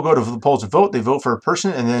 people go to the polls to vote, they vote for a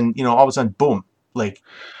person, and then, all of a sudden, boom, like,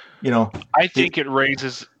 I think it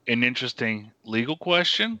raises an interesting legal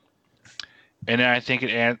question, and I think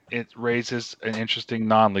it raises an interesting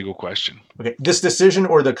non-legal question. Okay, this decision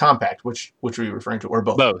or the compact, which are you referring to, or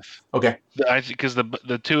both? Both. Okay. I think because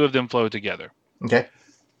the two of them flow together. Okay.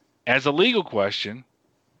 As a legal question,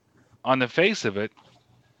 on the face of it,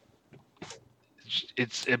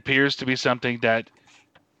 it appears to be something that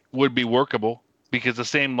would be workable because the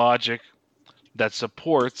same logic that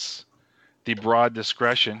supports the broad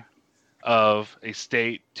discretion of a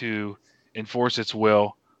state to enforce its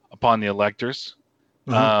will upon the electors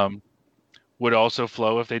would also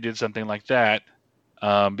flow if they did something like that.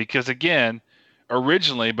 Because again,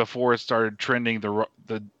 originally before it started trending the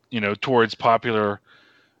towards popular,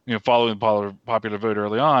 following popular vote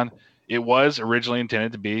early on, it was originally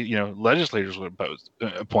intended to be legislators would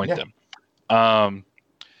appoint them.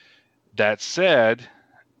 That said,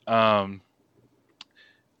 I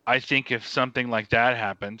think if something like that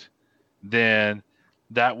happened, then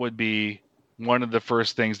that would be one of the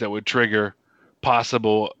first things that would trigger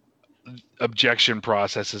possible objection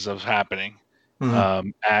processes of happening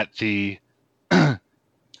at the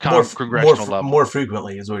congressional level. More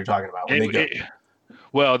frequently is what you're talking about.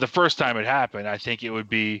 Well, the first time it happened, I think it would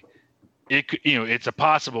be it's a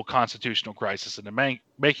possible constitutional crisis in the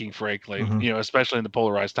making, frankly, especially in the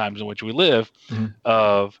polarized times in which we live.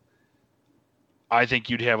 I think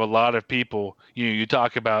you'd have a lot of people, you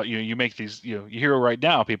talk about, you make these, you hear right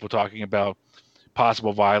now people talking about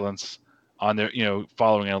possible violence on their,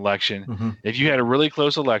 following an election. If you had a really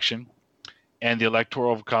close election and the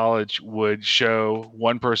Electoral College would show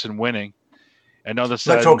one person winning, and all of a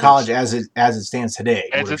sudden, Electoral College as it stands today,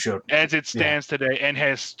 as it stands today, and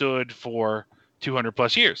has stood for 200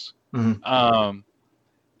 plus years. And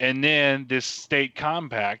then this state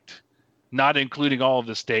compact, not including all of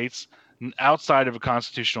the states, outside of a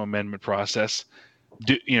constitutional amendment process,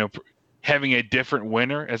 having a different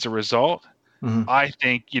winner as a result. I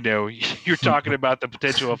think you're talking about the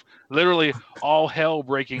potential of literally all hell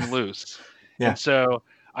breaking loose. And so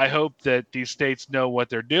I hope that these states know what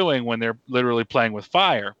they're doing when they're literally playing with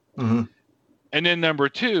fire. And then number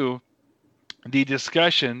two, the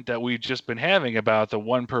discussion that we've just been having about the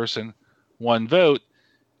one person, one vote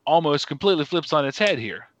almost completely flips on its head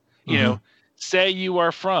here. Say you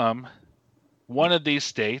are from one of these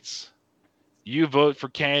states, you vote for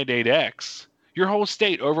candidate X, your whole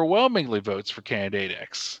state overwhelmingly votes for candidate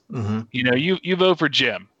X. You vote for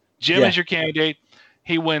Jim. Jim is your candidate.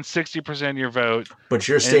 He wins 60% of your vote. But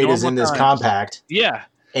your state is in this compact. Yeah.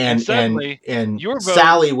 And suddenly, your vote,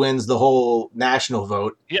 Sally wins the whole national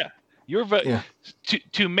vote. Yeah. Your vote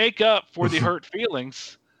to make up for the hurt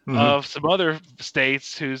feelings of some other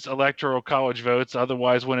states whose Electoral College votes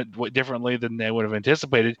otherwise went differently than they would have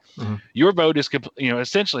anticipated. Your vote is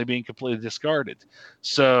essentially being completely discarded.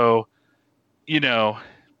 So, in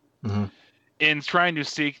trying to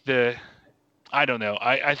seek I don't know.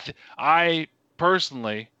 I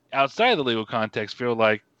personally, outside of the legal context, feel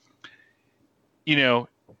like,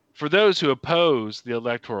 for those who oppose the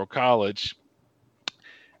Electoral College,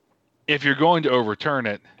 if you're going to overturn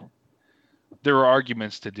it, there are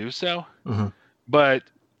arguments to do so. But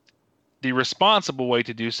the responsible way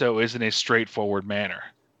to do so is in a straightforward manner.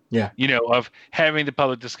 Of having the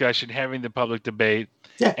public discussion, having the public debate.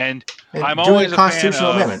 And I'm always a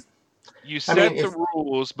constitutional amendment. You set the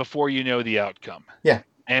rules before you know the outcome.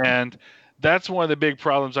 And that's one of the big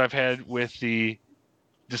problems I've had with the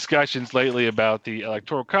discussions lately about the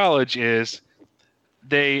Electoral College is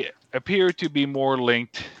they appear to be more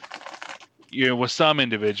linked, with some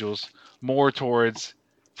individuals, more towards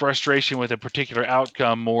frustration with a particular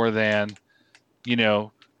outcome more than,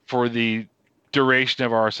 for the duration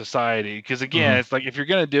of our society. Because again, it's like if you're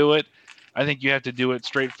going to do it, I think you have to do it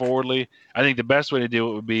straightforwardly. I think the best way to do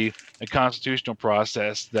it would be a constitutional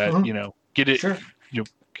process that, get it,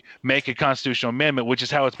 make a constitutional amendment, which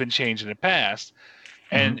is how it's been changed in the past,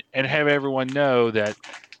 and have everyone know that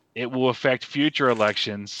it will affect future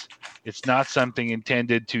elections. It's not something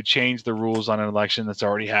intended to change the rules on an election that's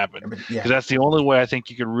already happened. Because that's the only way I think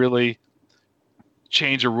you could really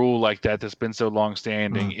change a rule like that that's been so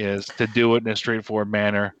long-standing is to do it in a straightforward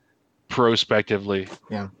manner, prospectively,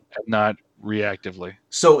 and not reactively.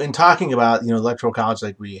 So in talking about Electoral College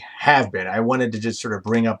like we have been, I wanted to just sort of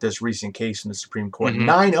bring up this recent case in the Supreme Court,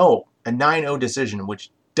 9-0, a 9-0 decision, which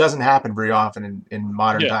doesn't happen very often in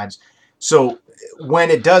modern times. So when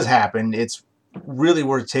it does happen, it's really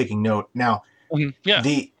worth taking note. Now,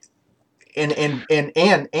 the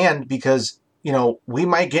and because we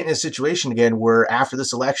might get in a situation again where after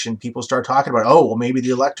this election, people start talking about, maybe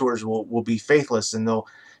the electors will be faithless and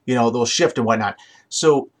they'll shift and whatnot.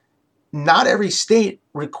 So not every state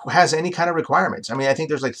has any kind of requirements. I mean, I think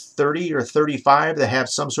there's like 30 or 35 that have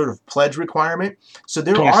some sort of pledge requirement. So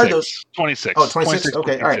there 26, are those 26. Oh, 26.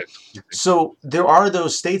 Okay. 26. All right. So there are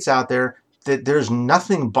those states out there that there's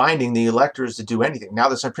nothing binding the electors to do anything. Now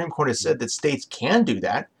the Supreme Court has said that states can do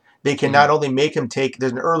that. They can not only make them take,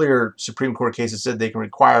 there's an earlier Supreme Court case that said they can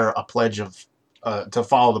require a pledge of to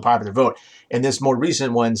follow the popular vote. And this more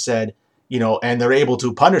recent one said, and they're able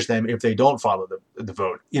to punish them if they don't follow the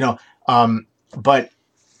vote, or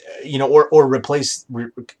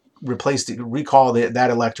recall that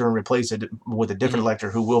elector and replace it with a different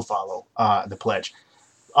elector who will follow the pledge.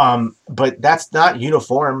 But that's not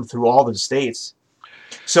uniform through all the states.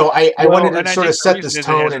 So I wanted to sort of set this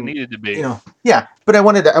tone and needed to be. But I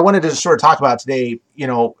wanted to sort of talk about today,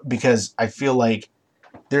 because I feel like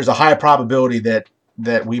there's a high probability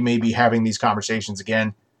that we may be having these conversations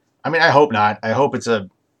again. I mean, I hope not. I hope it's a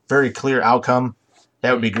very clear outcome.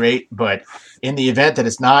 That would be great. But in the event that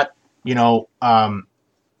it's not,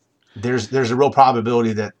 there's a real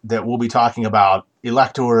probability that we'll be talking about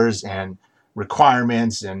electors and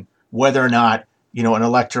requirements and whether or not, an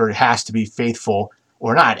elector has to be faithful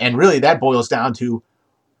or not. And really that boils down to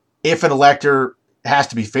if an elector has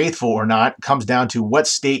to be faithful or not comes down to what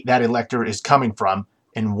state that elector is coming from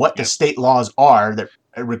and what the state laws are that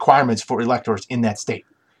requirements for electors in that state.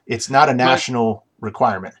 It's not a national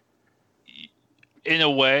requirement. In a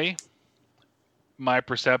way, my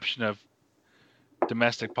perception of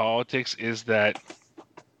domestic politics is that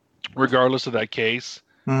regardless of that case,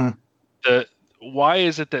 why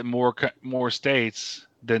is it that more states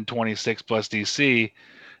than 26 plus DC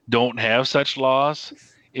don't have such laws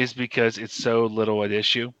is because it's so little at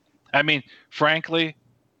issue. I mean, frankly,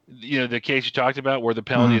 the case you talked about where the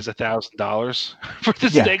penalty is $1,000 for the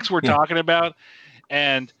stakes we're talking about,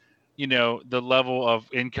 and the level of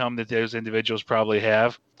income that those individuals probably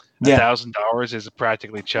have, $1,000 is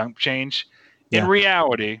practically chump change. In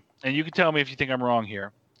reality, and you can tell me if you think I'm wrong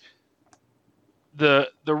here, the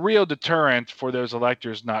real deterrent for those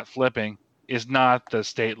electors not flipping is not the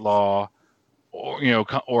state law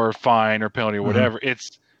or fine or penalty or whatever.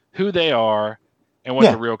 It's who they are and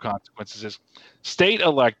what the real consequences is. State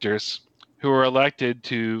electors who are elected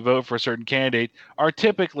to vote for a certain candidate are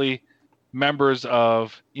typically members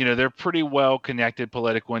of, they're pretty well connected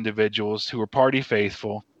political individuals who are party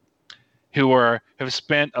faithful, who have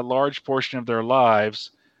spent a large portion of their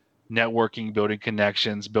lives networking, building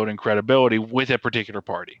connections, building credibility with a particular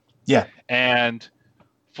party. Yeah. And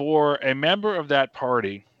for a member of that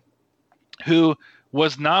party who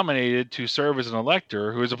was nominated to serve as an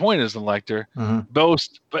elector, who was appointed as an elector,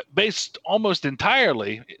 based almost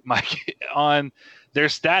entirely, Mike, on their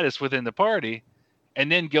status within the party, and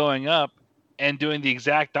then going up and doing the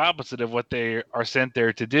exact opposite of what they are sent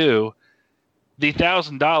there to do, the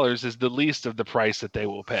 $1,000 is the least of the price that they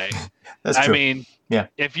will pay. That's true. I mean,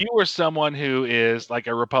 if you were someone who is like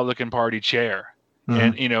a Republican Party chair,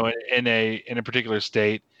 and in a particular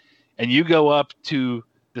state, and you go up to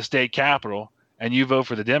the state capitol and you vote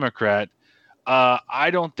for the Democrat, I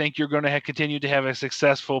don't think you're going to continue to have a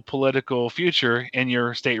successful political future in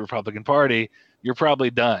your state Republican Party. You're probably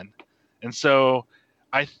done. And so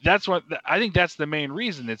I think that's the main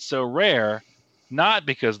reason it's so rare, not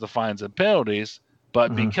because of the fines and penalties,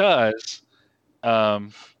 but because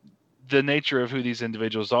the nature of who these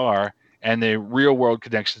individuals are and the real world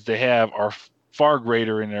connections they have are far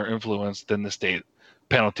greater in their influence than the state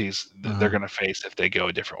penalties that they're going to face if they go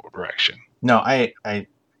a different direction. No, I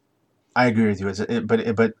agree with you.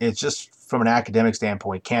 But it's just from an academic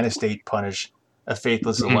standpoint, can a state punish a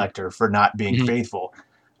faithless elector for not being faithful?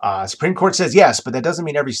 Supreme Court says yes, but that doesn't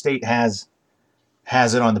mean every state has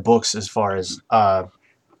it on the books as far as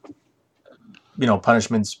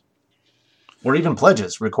punishments or even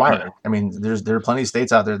pledges required. I mean, there are plenty of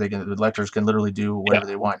states out there electors can literally do whatever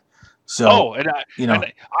they want. So, and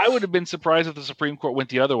I would have been surprised if the Supreme Court went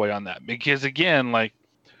the other way on that, because again, like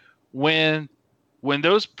when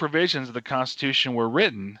those provisions of the Constitution were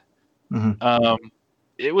written,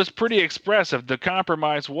 it was pretty expressive. The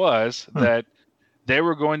compromise was that they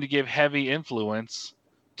were going to give heavy influence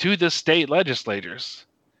to the state legislators,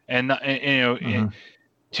 and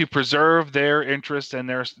to preserve their interests and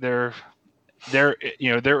their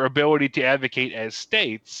ability to advocate as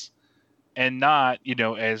states and not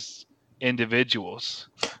as individuals.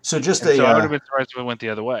 So I would have been surprised if it went the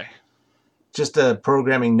other way. Just a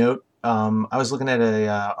programming note. I was looking at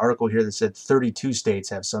a article here that said 32 states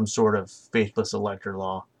have some sort of faithless elector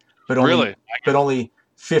law, but only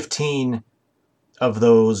 15 of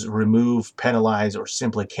those remove, penalize, or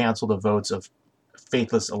simply cancel the votes of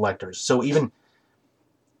faithless electors. So even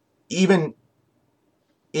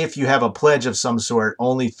if you have a pledge of some sort,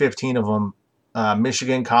 only 15 of them,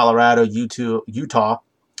 Michigan, Colorado, Utah,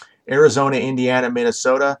 Arizona, Indiana,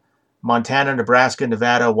 Minnesota, Montana, Nebraska,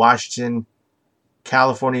 Nevada, Washington,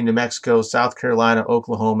 California, New Mexico, South Carolina,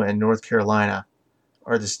 Oklahoma, and North Carolina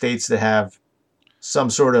are the states that have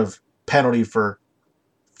some sort of penalty for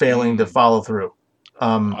failing to follow through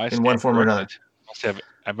in one form or another.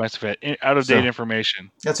 I must have had out-of-date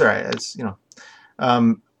information. That's all right. It's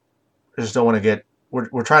I just don't want to get.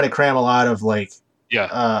 We're trying to cram a lot of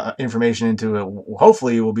information into it.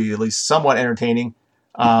 Hopefully, it will be at least somewhat entertaining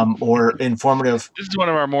or informative. This is one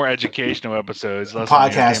of our more educational episodes.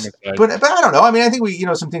 Podcast, but I don't know. I mean, I think we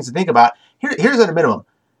some things to think about. Here's at a minimum.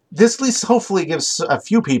 This at least hopefully gives a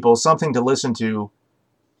few people something to listen to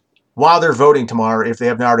while they're voting tomorrow if they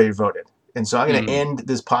have not already voted. And so I'm going to end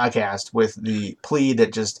this podcast with the plea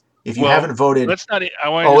that just if you haven't voted, let's not. You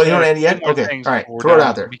don't end yet. Okay, all right. Throw it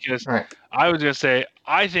out there because I was going to say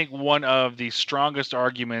I think one of the strongest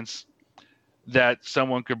arguments that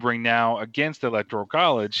someone could bring now against the Electoral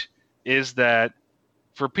College is that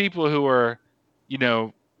for people who are,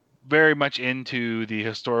 very much into the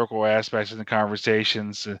historical aspects and the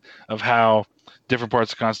conversations of how different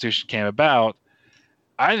parts of the Constitution came about,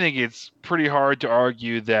 I think it's pretty hard to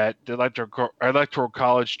argue that the electoral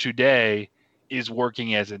college today is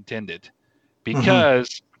working as intended,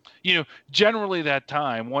 because generally that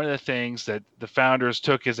time, one of the things that the founders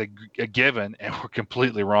took as a given and were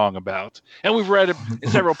completely wrong about, and we've read in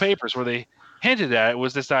several papers where they hinted at it,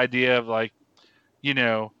 was this idea of like, you're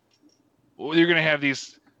going to have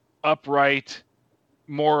these upright,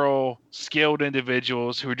 moral, skilled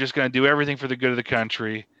individuals who are just going to do everything for the good of the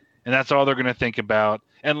country, and that's all they're going to think about.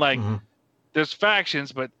 And like, there's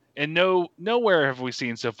factions, but nowhere have we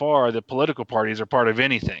seen so far that political parties are part of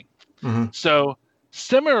anything. So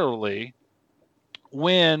similarly,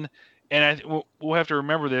 we'll have to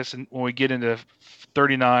remember this when we get into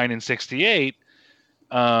 39 and 68,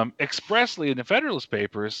 expressly in the Federalist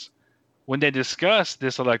Papers, when they discuss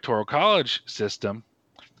this electoral college system,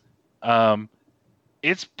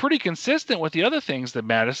 it's pretty consistent with the other things that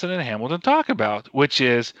Madison and Hamilton talk about, which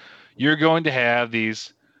is you're going to have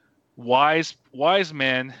these wise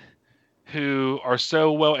men who are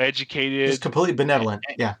so well educated, just completely benevolent,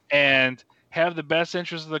 and have the best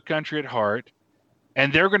interests of the country at heart,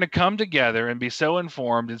 and they're going to come together and be so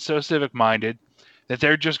informed and so civic minded that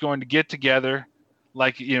they're just going to get together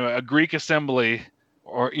like a Greek assembly,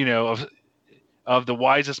 or of the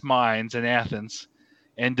wisest minds in Athens,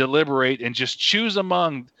 and deliberate and just choose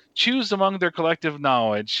among their collective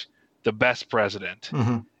knowledge the best president.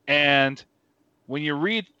 And when you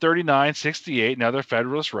read 39, 68, and other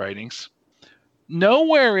Federalist writings,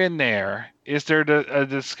 nowhere in there is there a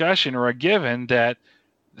discussion or a given that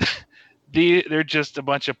they're just a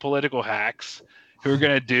bunch of political hacks who are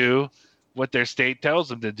going to do what their state tells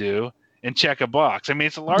them to do and check a box. I mean,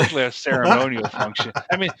 it's largely a ceremonial function.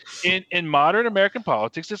 I mean, in modern American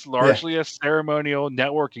politics, it's largely a ceremonial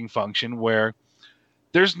networking function where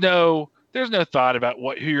there's no thought about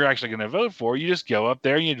who you're actually going to vote for. You just go up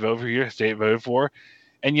there and you vote for who your state voted for,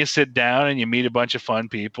 and you sit down and you meet a bunch of fun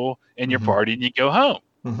people in your party and you go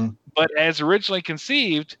home. But as originally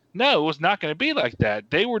conceived, no, it was not going to be like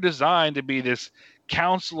that. They were designed to be this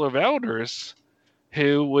council of elders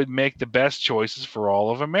who would make the best choices for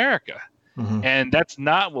all of America. And that's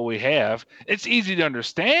not what we have. It's easy to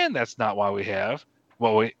understand that's not why we have.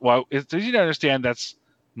 It's easy to understand that's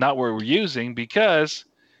not what we're using, because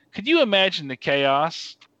could you imagine the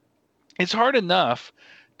chaos? It's hard enough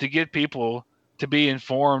to get people to be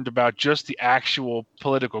informed about just the actual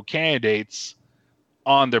political candidates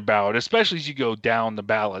on their ballot, especially as you go down the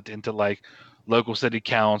ballot into like local city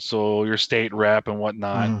council, your state rep and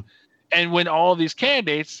whatnot. And when all these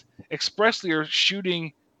candidates expressly are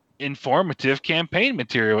shooting informative campaign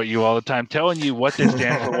material at you all the time, telling you what they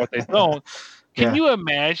stand for, what they don't. Can you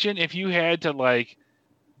imagine if you had to like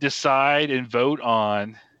decide and vote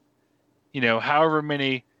on, however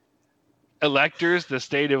many electors the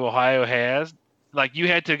state of Ohio has? Like you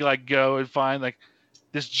had to like go and find like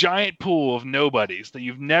this giant pool of nobodies that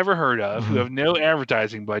you've never heard of, who have no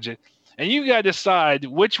advertising budget, and you got to decide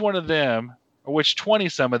which one of them, or which 20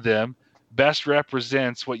 some of them, best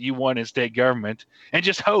represents what you want in state government, and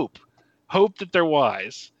just hope that they're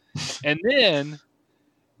wise. And then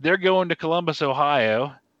they're going to Columbus,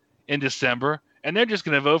 Ohio in December, and they're just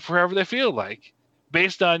going to vote for whoever they feel like,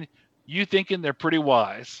 based on you thinking they're pretty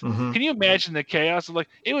wise. Can you imagine the chaos? Like,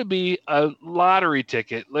 it would be a lottery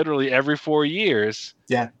ticket literally every 4 years.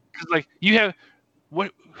 Yeah. Because like you're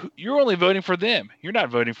only voting for them. You're not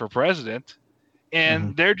voting for president.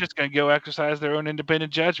 And they're just going to go exercise their own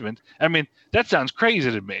independent judgment. I mean, that sounds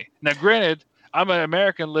crazy to me. Now, granted, I'm an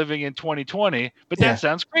American living in 2020, but that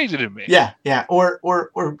sounds crazy to me. Yeah, yeah. Or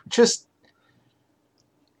just,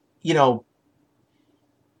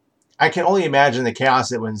 I can only imagine the chaos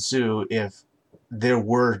that would ensue if there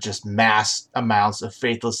were just mass amounts of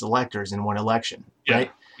faithless electors in one election,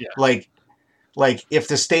 right? Yeah. Like if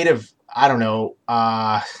the state of, I don't know,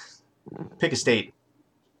 pick a state.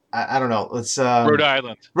 I don't know. Let's Rhode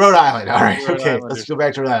Island. Rhode Island. All right. Okay. Let's go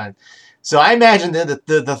back to Rhode Island. So I imagine that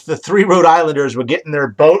the three Rhode Islanders would get in their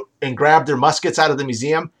boat and grab their muskets out of the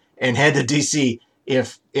museum and head to D.C.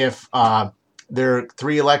 if their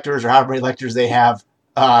three electors or however many electors they have,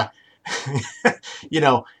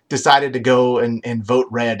 decided to go and vote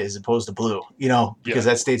red as opposed to blue, because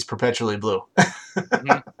that state's perpetually blue.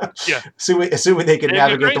 Yeah. Assuming they can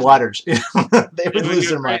navigate the waters, they would lose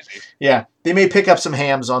their mind. Yeah. They may pick up some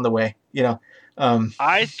hams on the way,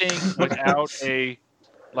 I think without a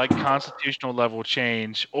constitutional level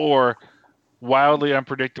change or wildly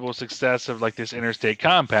unpredictable success of like this interstate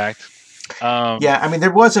compact. I mean,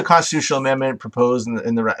 there was a constitutional amendment proposed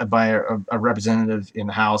by a representative in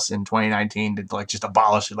the House in 2019 to just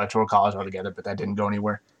abolish the Electoral College altogether, but that didn't go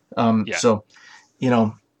anywhere. So,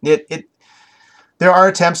 there are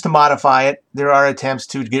attempts to modify it. There are attempts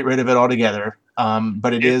to get rid of it altogether.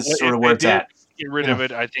 But it is sort of where it's at. Get rid of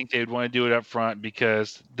it. I think they'd want to do it up front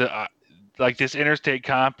because like this interstate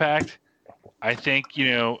compact. I think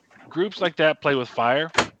groups like that play with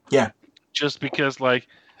fire. Yeah. Just because,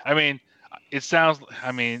 it sounds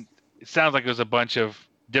like it was a bunch of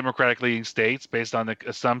Democratic leading states based on the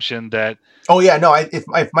assumption that. Oh yeah, no. If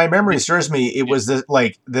my memory serves me, it was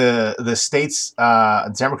the states,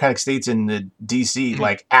 Democratic states in the DC,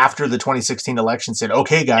 like after the 2016 election, said,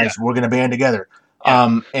 "Okay, guys, we're going to band together."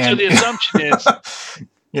 Yeah. And so the assumption is,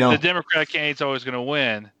 the Democratic candidate's always going to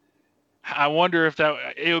win. I wonder if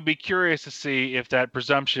it would be curious to see if that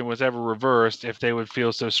presumption was ever reversed, if they would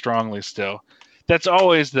feel so strongly still. That's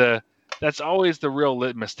always the real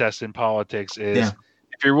litmus test in politics is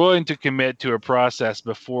if you're willing to commit to a process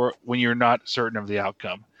when you're not certain of the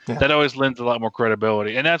outcome. Yeah. That always lends a lot more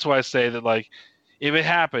credibility. And that's why I say that if it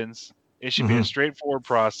happens, it should be a straightforward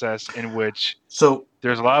process in which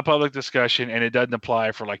there's a lot of public discussion and it doesn't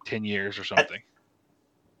apply for 10 years or something.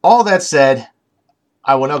 All that said,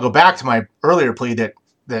 I will now go back to my earlier plea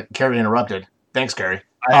that Carrie interrupted. Thanks, Carrie.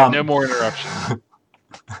 I have no more interruptions.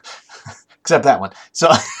 Except that one.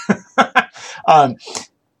 So,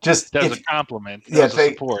 just that was a compliment. That was a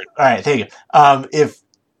support. All right, thank you.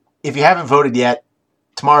 If you haven't voted yet,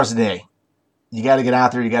 tomorrow's the day. You got to get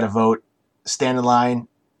out there. You got to vote. Stand in line.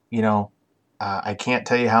 I can't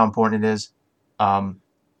tell you how important it is. I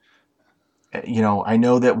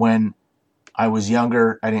know that when I was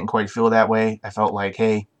younger, I didn't quite feel that way. I felt like,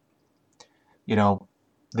 hey, the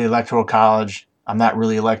Electoral College, I'm not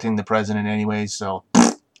really electing the president anyway. So,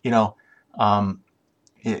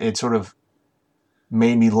 it sort of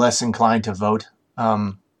made me less inclined to vote.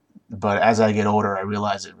 But as I get older, I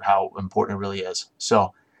realize how important it really is.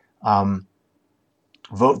 So,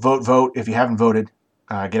 vote. If you haven't voted,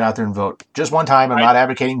 get out there and vote. Just one time. I'm not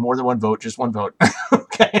advocating more than one vote. Just one vote.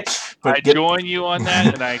 Okay. But I join you on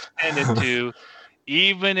that, and I extend it to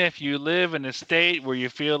even if you live in a state where you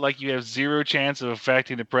feel like you have zero chance of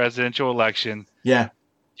affecting the presidential election. Yeah.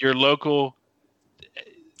 Your local.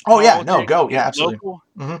 Oh yeah, no, go. Yeah, absolutely.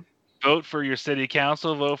 Local, vote for your city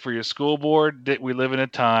council. Vote for your school board. That we live in a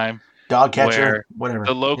time dog catcher, whatever.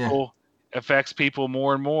 The local affects people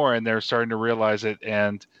more and more, and they're starting to realize it.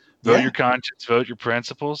 And vote your conscience, vote your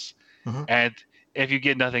principles, and if you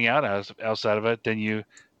get nothing outside of it, then you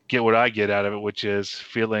get what I get out of it, which is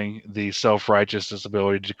feeling the self-righteous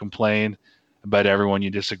ability to complain about everyone you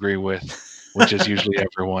disagree with, which is usually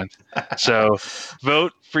everyone. So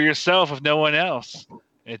vote for yourself if no one else,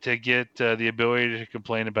 and to get the ability to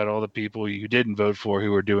complain about all the people you didn't vote for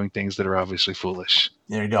who are doing things that are obviously foolish.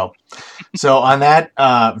 There you go. So on that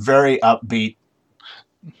very upbeat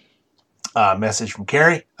message from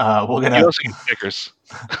Carrie, we're going to... You also get stickers.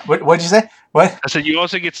 What'd you say? What? I said you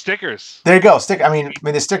also get stickers. There you go. I mean,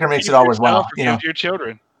 the sticker makes it all worthwhile. To your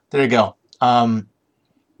children. There you go. You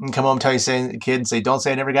can come home and tell your kids, say, don't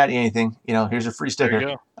say I never got you anything. Here's a free sticker. There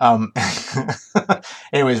you go.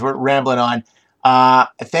 Anyways, we're rambling on.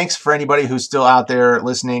 Thanks for anybody who's still out there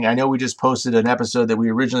listening. I know we just posted an episode that we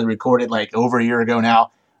originally recorded over a year ago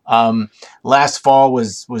now. Last fall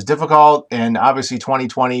was difficult, and obviously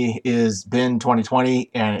 2020 has been 2020,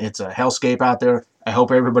 and it's a hellscape out there. I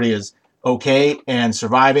hope everybody is okay and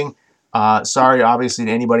surviving. Sorry, obviously,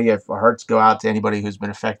 to anybody. Our hearts go out to anybody who's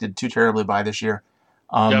been affected too terribly by this year.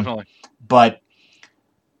 Definitely. But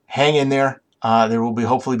hang in there. There will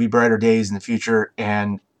hopefully be brighter days in the future,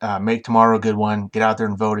 and make tomorrow a good one. Get out there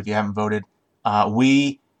and vote if you haven't voted.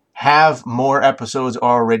 We have more episodes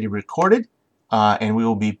already recorded, and we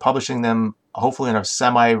will be publishing them hopefully on a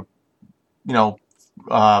semi,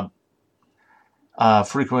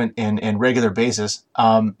 frequent and regular basis.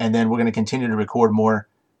 And then we're going to continue to record more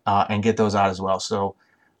and get those out as well. So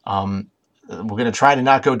we're going to try to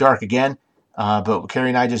not go dark again, but Carrie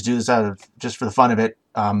and I just do this just for the fun of it.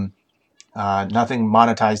 Nothing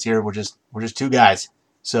monetized here. We're just two guys.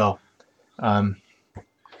 So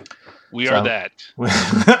we are that.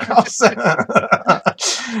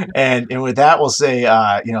 And with that, we'll say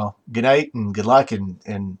good night and good luck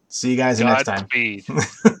and see you guys next time. Speed.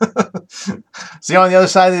 See you on the other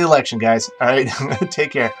side of the election, guys. All right,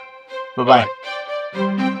 take care. Bye-bye.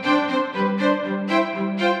 Bye.